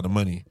whole lot of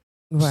money,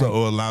 Right. so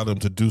it'll allow them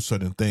to do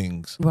certain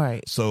things.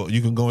 Right. So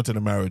you can go into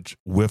the marriage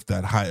with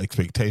that high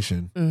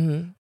expectation,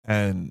 and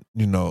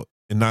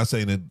and not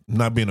saying that,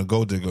 not being a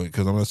gold digger,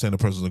 because I'm not saying the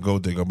person's a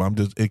gold digger, but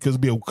it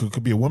could be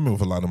a woman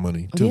with a lot of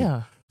money too.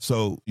 Yeah.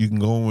 So you can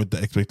go in with the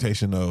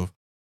expectation of,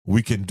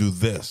 we can do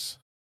this,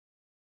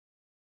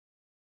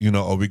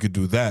 or we could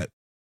do that,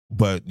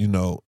 but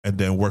and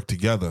then work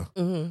together.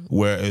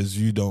 Whereas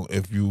you don't,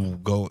 if you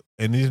go,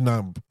 and it's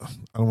not, I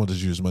don't want to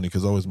use money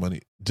because always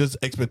money, just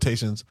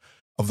expectations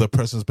of the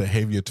person's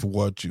behavior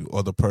towards you,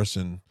 or the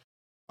person,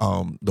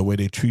 the way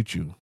they treat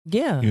you.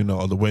 Yeah.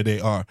 Or the way they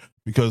are.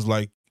 Because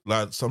like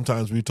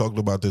sometimes we talked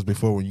about this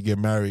before, when you get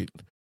married,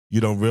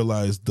 you don't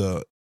realize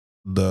the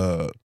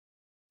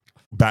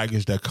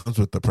baggage that comes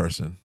with the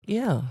person.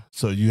 Yeah.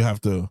 So you have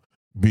to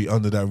be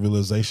under that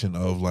realization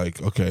of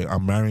like, okay,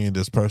 I'm marrying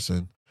this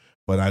person,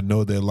 but I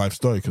know their life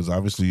story, because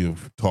obviously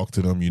you've talked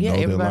to them, know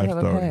their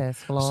life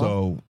story.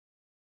 So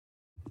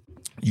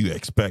you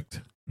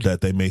expect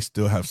that they may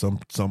still have some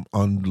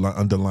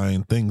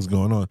underlying things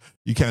going on.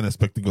 You can't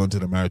expect to go into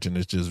the marriage and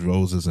it's just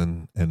roses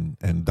and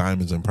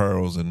diamonds and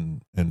pearls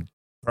and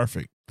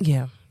perfect.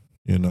 Yeah.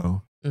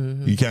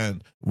 You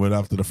can't, when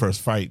after the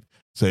first fight,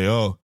 say,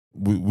 oh,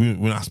 we're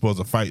not supposed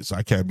to fight, so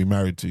I can't be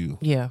married to you.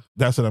 Yeah.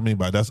 That's what I mean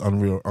by that's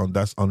unreal.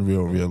 That's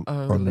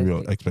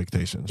unreal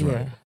expectations,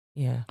 right?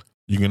 Yeah.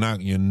 You're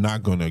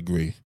not going to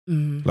agree.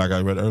 Like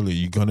I read earlier,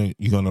 you're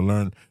gonna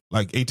learn.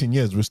 Like 18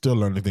 years, we're still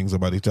learning things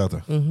about each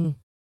other.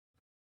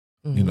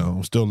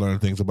 I'm still learning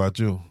things about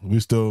you. We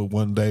still,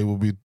 one day we'll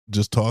be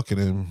just talking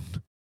and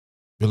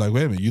be like,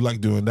 wait a minute, you like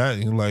doing that?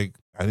 And you're like,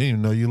 I didn't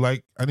even know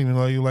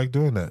you like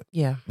doing that.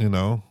 Yeah.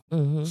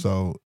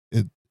 So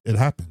it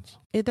happens.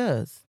 It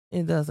does.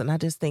 It does. And I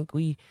just think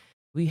we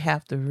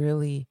have to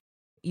really,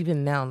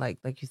 even now,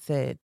 like you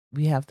said,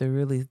 we have to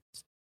really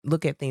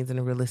look at things in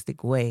a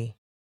realistic way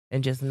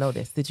and just know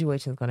that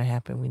situation's going to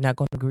happen. We're not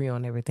going to agree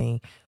on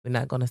everything. We're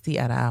not going to see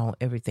eye to eye on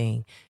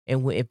everything.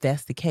 And if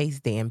that's the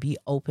case, then be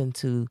open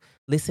to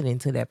listening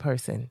to that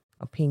person's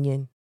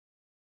opinion,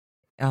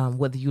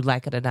 whether you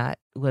like it or not,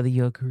 whether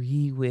you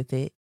agree with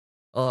it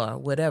or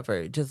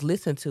whatever. Just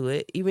listen to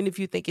it. Even if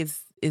you think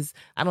it's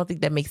I don't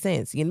think that makes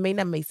sense. It may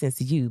not make sense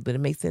to you, but it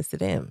makes sense to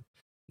them.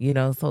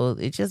 So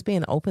it's just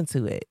being open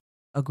to it.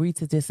 Agree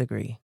to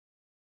disagree.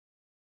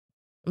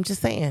 I'm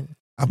just saying.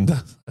 I'm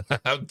not.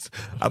 I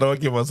don't want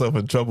to get myself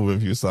in trouble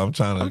with you, so I'm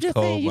trying to. I'm just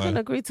saying you can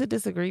agree to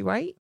disagree,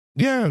 right?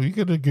 Yeah, you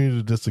can agree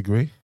to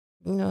disagree.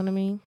 You know what I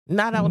mean?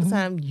 Not all the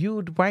time.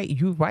 You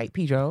right,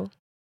 Pedro.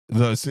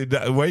 No, see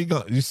that where you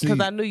go. You see, because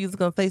I knew you was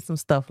gonna say some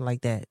stuff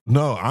like that.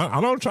 No, I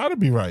don't try to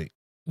be right.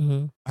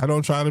 I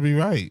don't try to be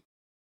right.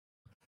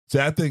 See,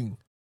 I think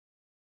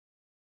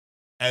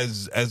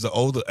as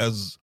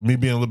me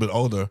being a little bit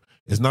older,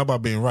 it's not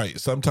about being right.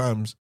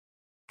 Sometimes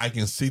I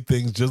can see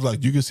things just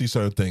like you can see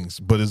certain things,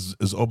 but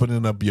it's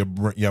opening up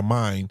your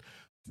mind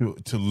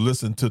to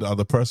listen to the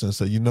other person and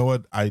say, I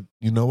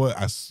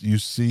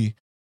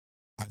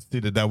see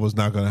that was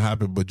not going to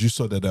happen, but you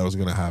saw that was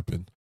going to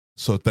happen.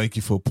 So thank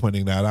you for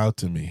pointing that out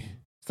to me.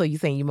 So you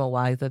saying you're more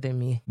wiser than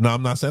me? No,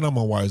 I'm not saying I'm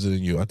more wiser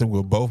than you. I think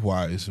we're both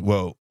wise.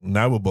 Well,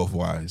 now we're both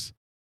wise,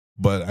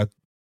 but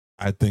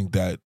I think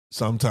that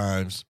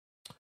sometimes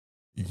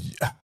in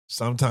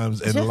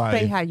just life,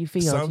 say how you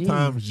feel.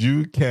 Sometimes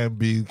you can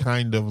be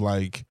kind of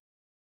like,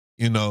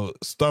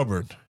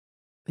 stubborn.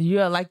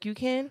 Yeah, like you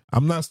can?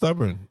 I'm not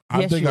stubborn.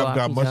 I think I've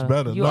got much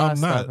better. No, I'm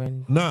not.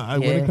 Stubborn. No,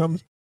 when it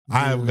comes,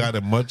 I have got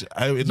it much.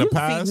 In the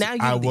past,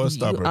 I was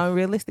stubborn.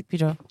 Unrealistic,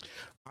 Pedro.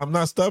 I'm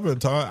not stubborn,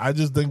 Todd. I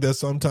just think that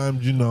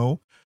sometimes,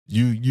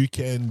 you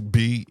can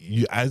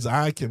be, as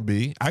I can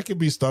be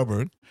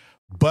stubborn.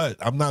 But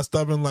I'm not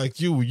stubborn like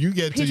you. You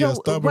get to your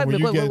stubborn when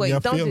you get in your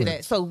don't feelings. Do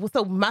that.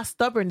 So my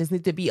stubbornness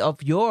needs to be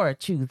of your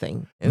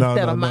choosing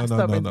instead of my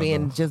stubborn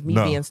being just me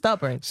being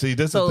stubborn. See,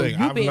 this is the thing.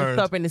 You being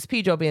stubborn is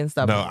Pedro being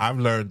stubborn. No, I've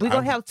learned. We're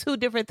going to have two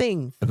different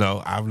things.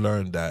 No, I've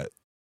learned that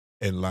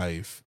in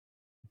life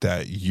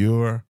that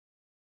your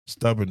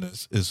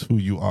stubbornness is who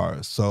you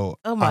are. So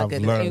oh my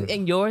goodness.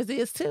 And yours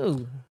is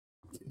too.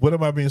 What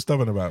am I being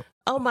stubborn about?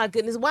 Oh my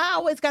goodness. Why I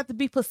always got to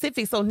be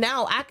Pacific? So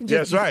now I can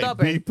just be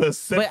stubborn. Be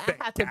Pacific. But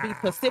I have to be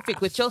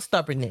Pacific with your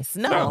stubbornness.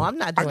 No, I'm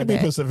not doing that. I can be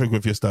Pacific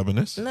with your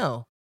stubbornness.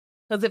 No.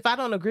 Because if I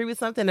don't agree with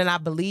something and I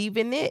believe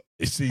in it.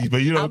 See,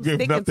 but you don't agree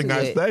with nothing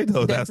I say,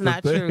 though. That's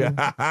not the thing. True.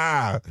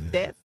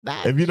 That's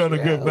not If you don't true.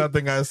 agree with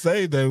nothing I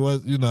say, then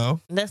what,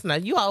 That's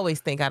not. You always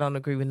think I don't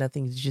agree with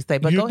nothing you just say.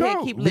 But go ahead,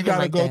 keep living like that.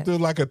 We got to go through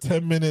like a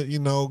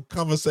 10-minute,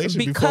 conversation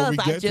before we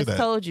get to that. Because I just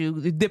told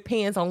you, it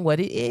depends on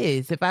what it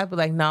is. If I be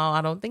like, no,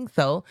 I don't think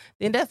so,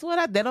 then that's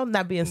what that I'm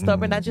not being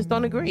stubborn. I just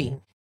don't agree.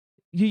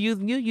 You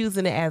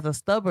using it as a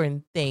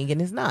stubborn thing,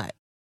 and it's not.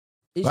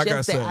 It's Like I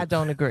just that said. I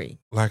don't agree.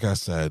 Like I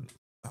said.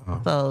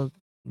 So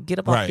get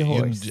up off your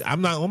horse.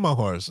 I'm not on my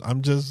horse.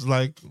 I'm just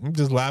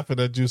laughing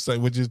at you say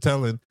what you're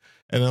telling.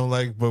 And I'm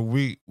like, but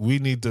we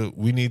need to,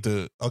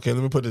 okay,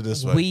 let me put it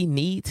this way. We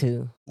need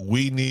to.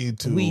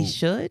 We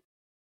should?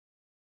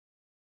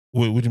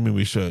 What do you mean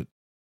we should?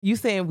 You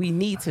saying we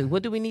need to.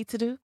 What do we need to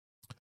do?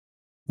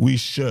 We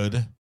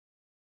should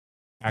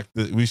act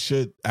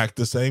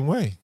the same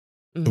way.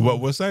 Mm-hmm. What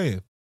we're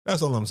saying.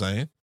 That's all I'm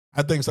saying.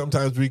 I think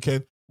sometimes we're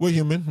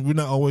human. We're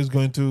not always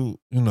going to,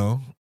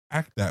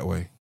 act that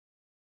way.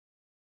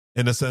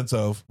 In the sense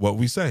of what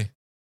we say.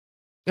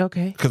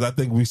 Okay. Because I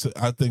think we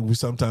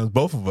sometimes,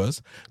 both of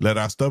us, let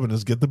our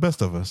stubbornness get the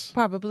best of us.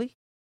 Probably.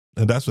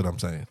 And that's what I'm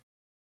saying.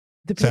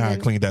 See how I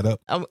cleaned that up.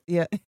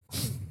 Yeah.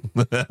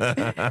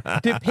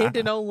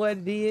 Depending on what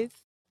it is.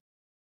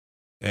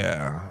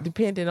 Yeah.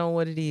 Depending on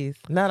what it is.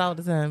 Not all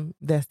the time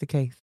that's the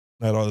case.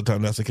 Not all the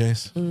time that's the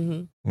case?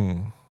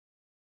 Mm-hmm.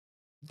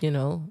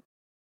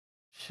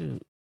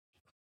 Shoot.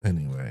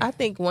 Anyway. I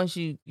think once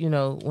you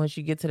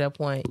get to that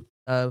point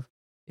of,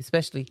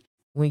 especially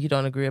when you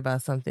don't agree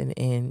about something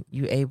and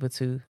you're able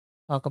to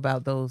talk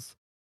about those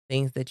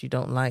things that you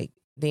don't like,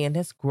 then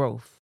that's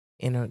growth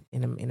in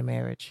a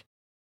marriage.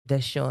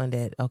 That's showing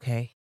that,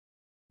 okay,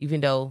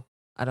 even though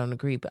I don't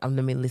agree, but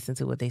let me listen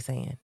to what they're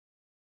saying.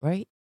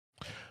 Right?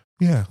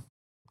 Yeah.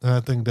 And I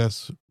think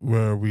that's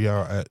where we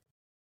are at,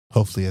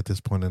 hopefully at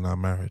this point in our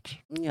marriage.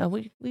 Yeah,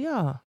 we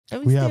are.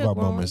 And we have our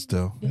moments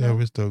still. Yeah,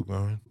 we're still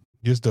growing.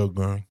 You're still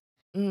growing.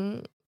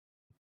 Mm-hmm.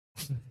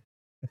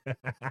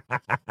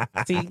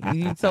 See,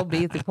 you so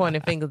busy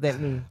pointing fingers at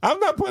me. I'm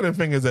not pointing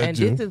fingers at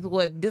you. And this is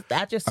what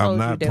I just told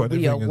you that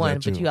we are one,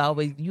 but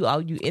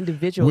you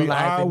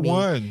individualizing me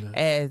one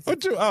as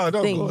what you don't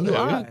go you there.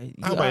 are.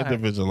 How am I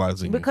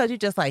individualizing because you're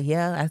just like,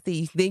 yeah, I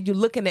see. Then you're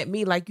looking at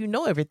me like you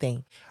know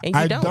everything, and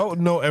you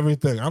don't know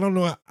everything. I don't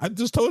know. I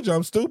just told you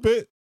I'm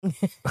stupid.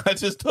 I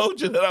just told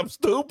you that I'm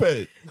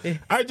stupid.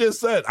 I just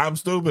said I'm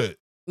stupid.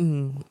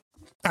 Mm-hmm.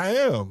 I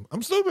am.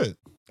 I'm stupid.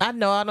 I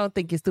know. I don't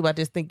think you're stupid. I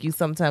just think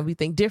sometimes we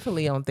think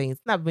differently on things.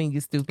 Not being you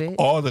stupid.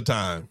 All the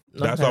time.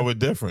 That's why we're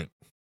different.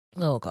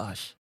 Oh,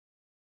 gosh.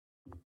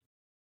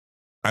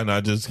 And I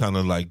just kind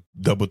of like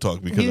double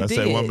talk because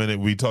said 1 minute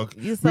we talk.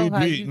 We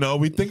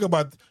think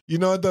about,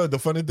 the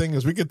funny thing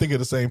is we can think of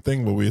the same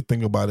thing, but we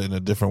think about it in a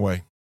different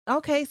way.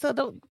 Okay.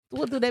 So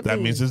what do that mean? That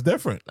means it's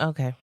different.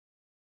 Okay.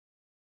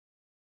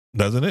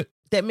 Doesn't it?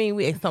 That means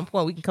at some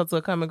point we can come to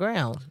a common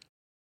ground.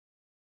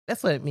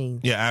 That's what it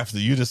means. Yeah, after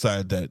you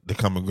decide that the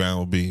common ground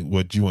will be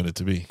what you want it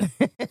to be.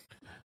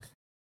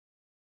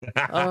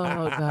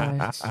 Oh,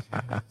 gosh.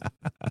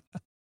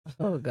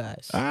 Oh,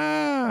 gosh.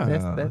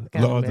 That's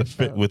Lord, to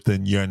fit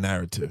within your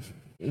narrative.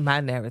 My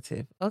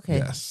narrative. Okay.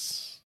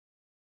 Yes.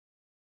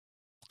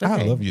 Okay.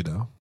 I love you,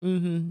 though.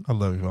 Mm-hmm. I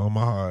love you with all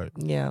my heart.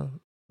 Yeah.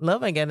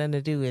 Love ain't got nothing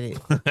to do with it.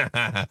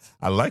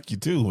 I like you,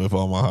 too, with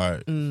all my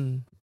heart.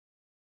 Mm.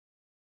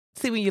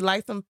 See, when you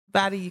like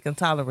somebody, you can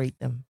tolerate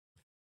them.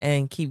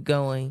 And keep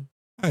going.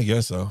 I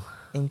guess so.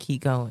 And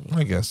keep going.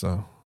 I guess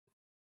so.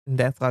 And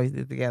that's why we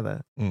sit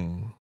together.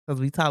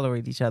 Because we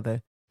tolerate each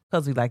other.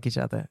 Because we like each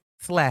other.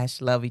 /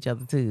 love each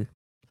other too.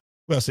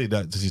 Well, see,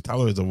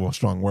 tolerate is a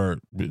wrong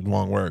word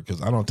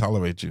because I don't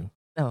tolerate you.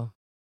 Oh.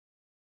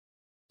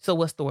 So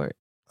what's the word?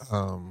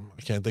 I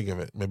can't think of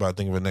it. Maybe I'll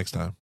think of it next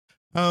time.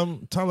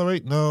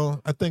 Tolerate?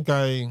 No. I think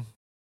I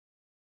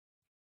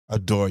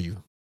adore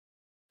you.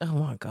 Oh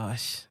my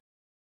gosh.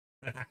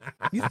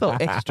 You're so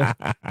extra.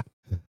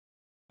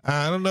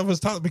 I don't know if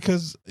it's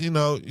because,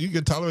 you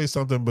can tolerate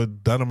something,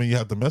 but that don't mean you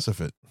have to mess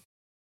with it.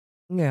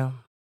 Yeah.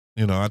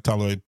 I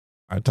tolerate,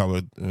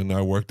 and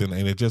I worked in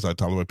NHS. I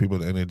tolerate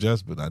people in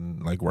NHS, but I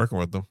didn't like working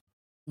with them.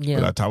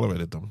 Yeah. But I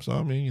tolerated them. So,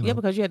 I mean, Yeah,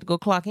 because you had to go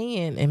clock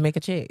in and make a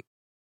check.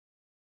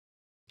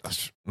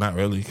 Not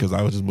really, because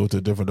I would just move to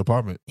a different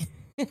department.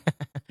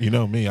 You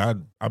know me,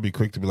 I'd be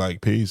quick to be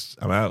like, peace,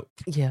 I'm out.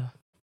 Yeah.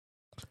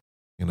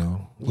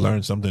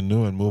 Learn something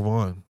new and move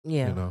on.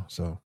 Yeah.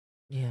 So.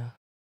 Yeah.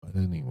 But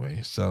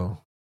anyway, so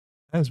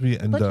as we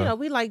end But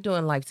we like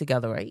doing life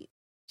together, right?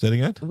 Say it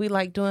again? We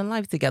like doing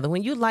life together.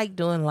 When you like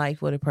doing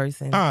life with a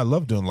person. I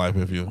love doing life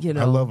with you.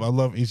 I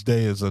love each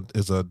day is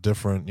a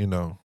different,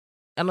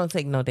 I don't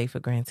take no day for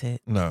granted.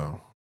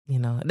 No.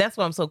 That's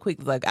why I'm so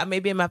quick. Like I may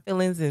be in my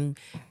feelings and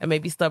I may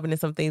be stubborn in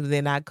some things, but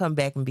then I come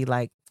back and be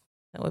like,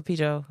 what,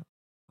 P-Joe?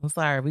 I'm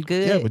sorry, we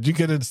good? Yeah, but you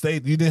could have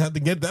stayed. You didn't have to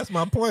get. That's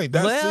my point. You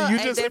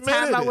just at that admitted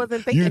time, it. I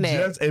wasn't thinking that. You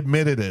just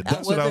admitted it.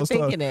 That's what I was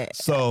thinking. That.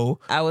 So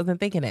I wasn't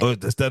thinking that.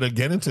 Instead of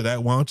getting to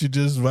that, why don't you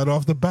just right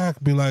off the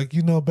back be like,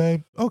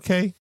 babe,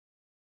 okay,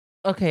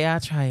 I'll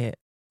try it.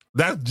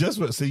 That's just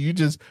what. See, you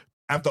just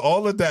after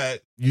all of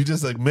that, you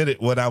just admitted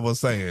what I was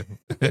saying.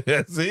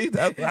 See,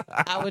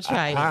 I would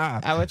try it.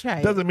 I would try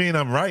it. Doesn't mean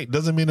I'm right.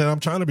 Doesn't mean that I'm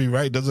trying to be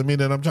right. Doesn't mean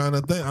that I'm trying to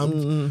think.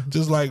 I'm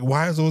just like,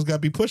 why has always got to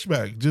be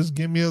pushback? Just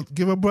give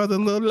a brother a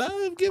little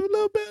love. Give a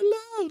little bit of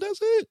love. That's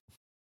it.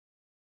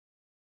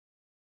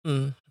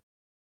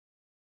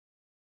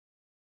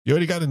 You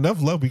already got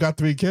enough love. We got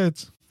 3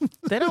 kids.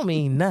 They don't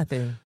mean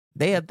nothing.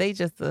 They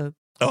just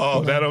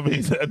Oh, that don't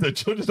mean the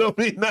children don't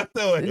mean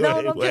nothing.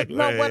 No,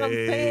 what I'm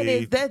saying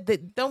is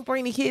that don't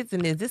bring the kids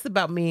in this. This is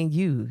about me and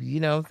you. You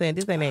know what I'm saying?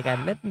 This ain't got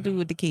nothing to do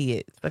with the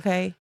kids.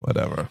 Okay.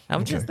 Whatever.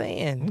 I'm just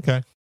saying.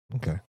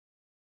 Okay.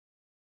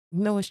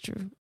 No, it's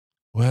true.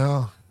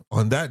 Well,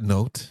 on that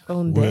note,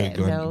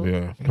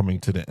 we're coming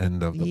to the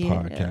end of the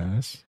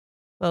podcast.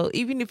 So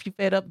even if you're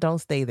fed up, don't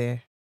stay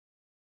there.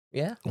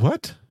 Yeah.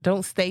 What?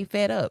 Don't stay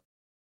fed up.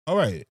 All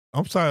right.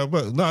 I'm sorry,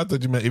 but no, I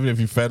thought you meant even if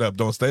you fed up,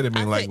 don't stay there.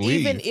 Mean like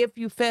leave. Even if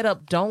you fed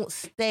up, don't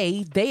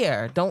stay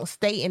there. Don't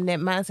stay in that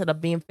mindset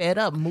of being fed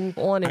up. Move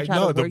on and try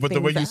to work things out. But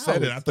the way you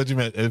said it, I thought you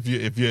meant if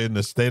you're in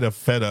the state of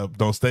fed up,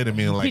 don't stay there.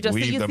 Meaning like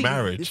leave the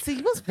marriage.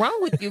 See what's wrong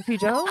with you,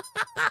 P-Joe?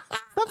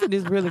 Something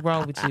is really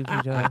wrong with you,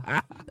 P-Joe.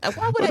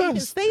 Why would I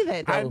even say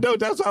that? Though? I know.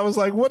 That's why I was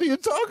like, "What are you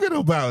talking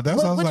about?" That's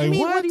what I was like,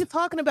 "What are you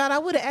talking about?" I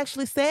would have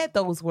actually said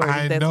those words.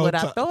 That's what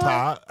I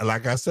thought.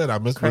 Like I said, I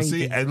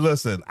misperceived. And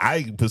listen,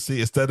 I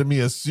perceive instead of me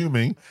assuming.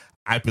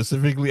 I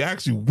specifically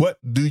asked you, what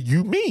do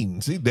you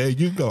mean? See, there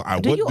you go.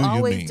 Do you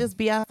always just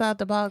be outside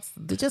the box?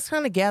 Just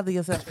trying to gather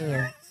yourself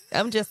in.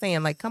 I'm just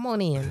saying, like, come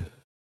on in.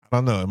 I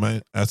don't know. Am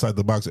I outside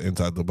the box or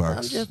inside the box?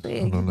 I'm just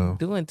saying, I don't know.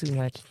 Doing too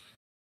much.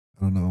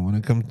 I don't know. When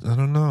it comes, I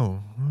don't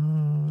know.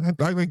 I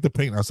like to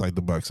paint outside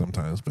the box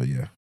sometimes, but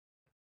yeah.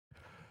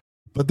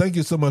 But thank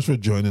you so much for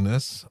joining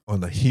us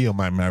on the Heal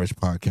My Marriage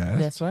podcast.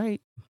 That's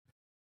right.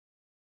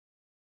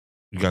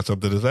 You got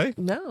something to say?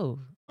 No.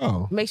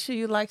 Oh. Make sure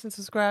you like and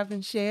subscribe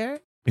and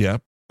share.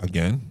 Yep.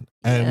 Again.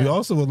 And we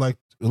also would like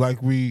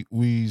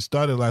we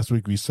started last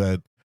week, we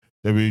said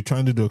that we're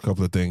trying to do a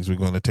couple of things. We're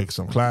going to take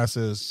some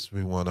classes.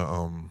 We want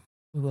to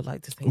we would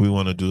like to we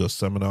want to do a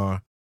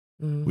seminar.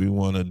 Mm-hmm. We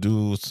want to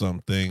do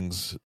some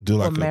things,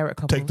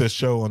 take the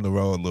show on the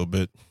road a little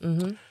bit.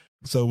 Mm-hmm.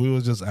 So we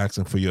were just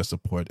asking for your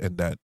support in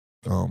that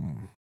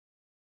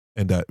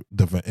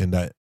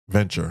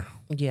venture.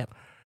 Yep.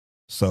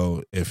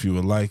 So if you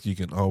would like, you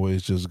can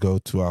always just go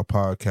to our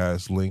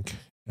podcast link,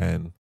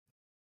 and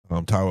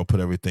Tyra will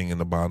put everything in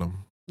the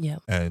bottom. Yeah.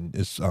 And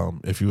it's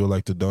if you would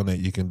like to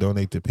donate, you can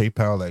donate to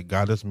PayPal at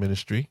Goddess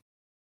Ministry.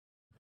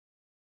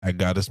 At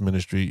Goddess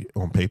Ministry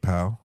on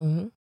PayPal.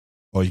 Mm-hmm.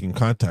 Or you can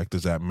contact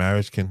us at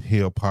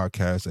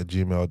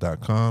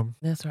marriagecanhealpodcast@gmail.com.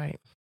 That's right.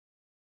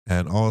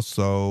 And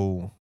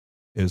also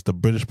is the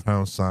British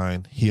pound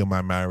sign Heal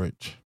My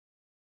Marriage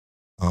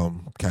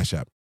Cash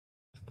App.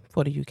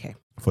 For the UK.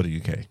 For the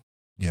UK.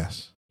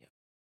 Yes. Yeah.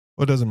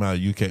 Well, it doesn't matter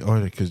UK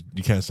or because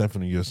you can't send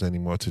from the US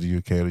anymore to the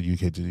UK or the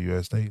UK to the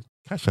US.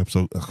 Cash App.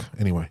 So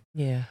anyway.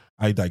 Yeah.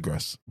 I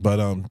digress. But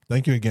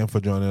thank you again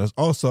for joining us.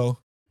 Also,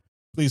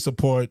 please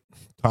support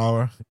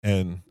Tower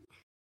and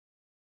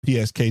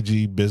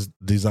PSKG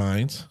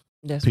Designs.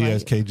 That's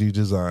PSKG right.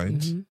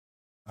 Designs.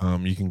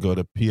 Mm-hmm. You can go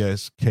to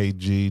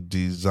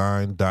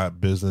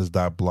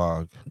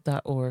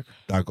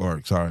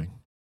pskgdesign.business.blog.org. Sorry.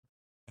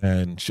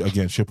 And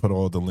she'll put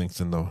all the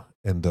links in the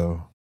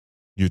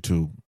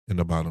YouTube, in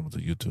the bottom of the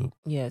YouTube.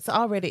 Yeah, it's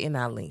already in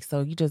our link.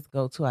 So you just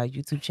go to our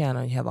YouTube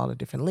channel and you have all the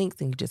different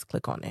links and you just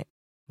click on it.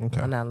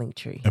 Okay. On our link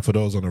tree. And for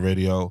those on the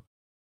radio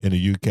in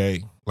the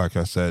UK, like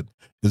I said,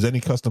 if there's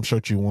any custom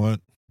shirt you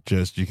want,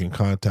 you can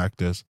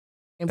contact us.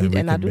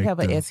 And I do have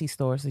an Etsy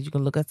store, so you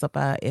can look us up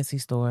at our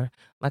Etsy store.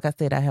 Like I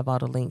said, I have all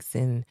the links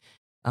in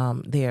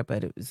there,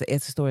 but the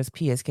Etsy store is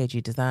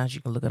PSKG Designs.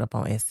 You can look it up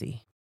on Etsy.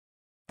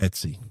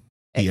 Etsy.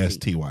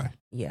 ESTY.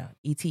 Yeah,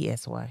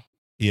 ETSY.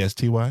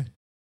 ESTY?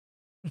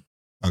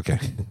 Okay.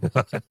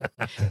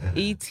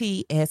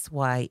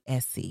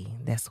 ETSYSE.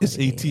 That's what it's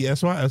ETSY? I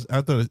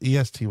thought it's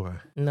ESTY.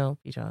 No,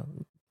 you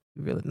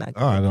really not.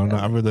 Oh, I don't know.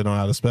 I really don't know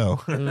how to spell.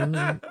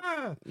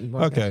 Mm-hmm.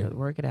 Okay.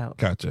 Work it out.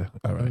 Gotcha.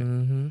 All right.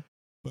 Mm-hmm.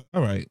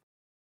 All right.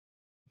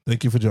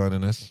 Thank you for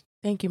joining us.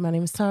 Thank you. My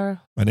name is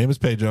Tara. My name is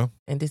Pedro.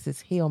 And this is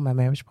Heal My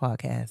Marriage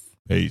Podcast.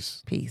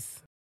 Peace.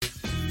 Peace.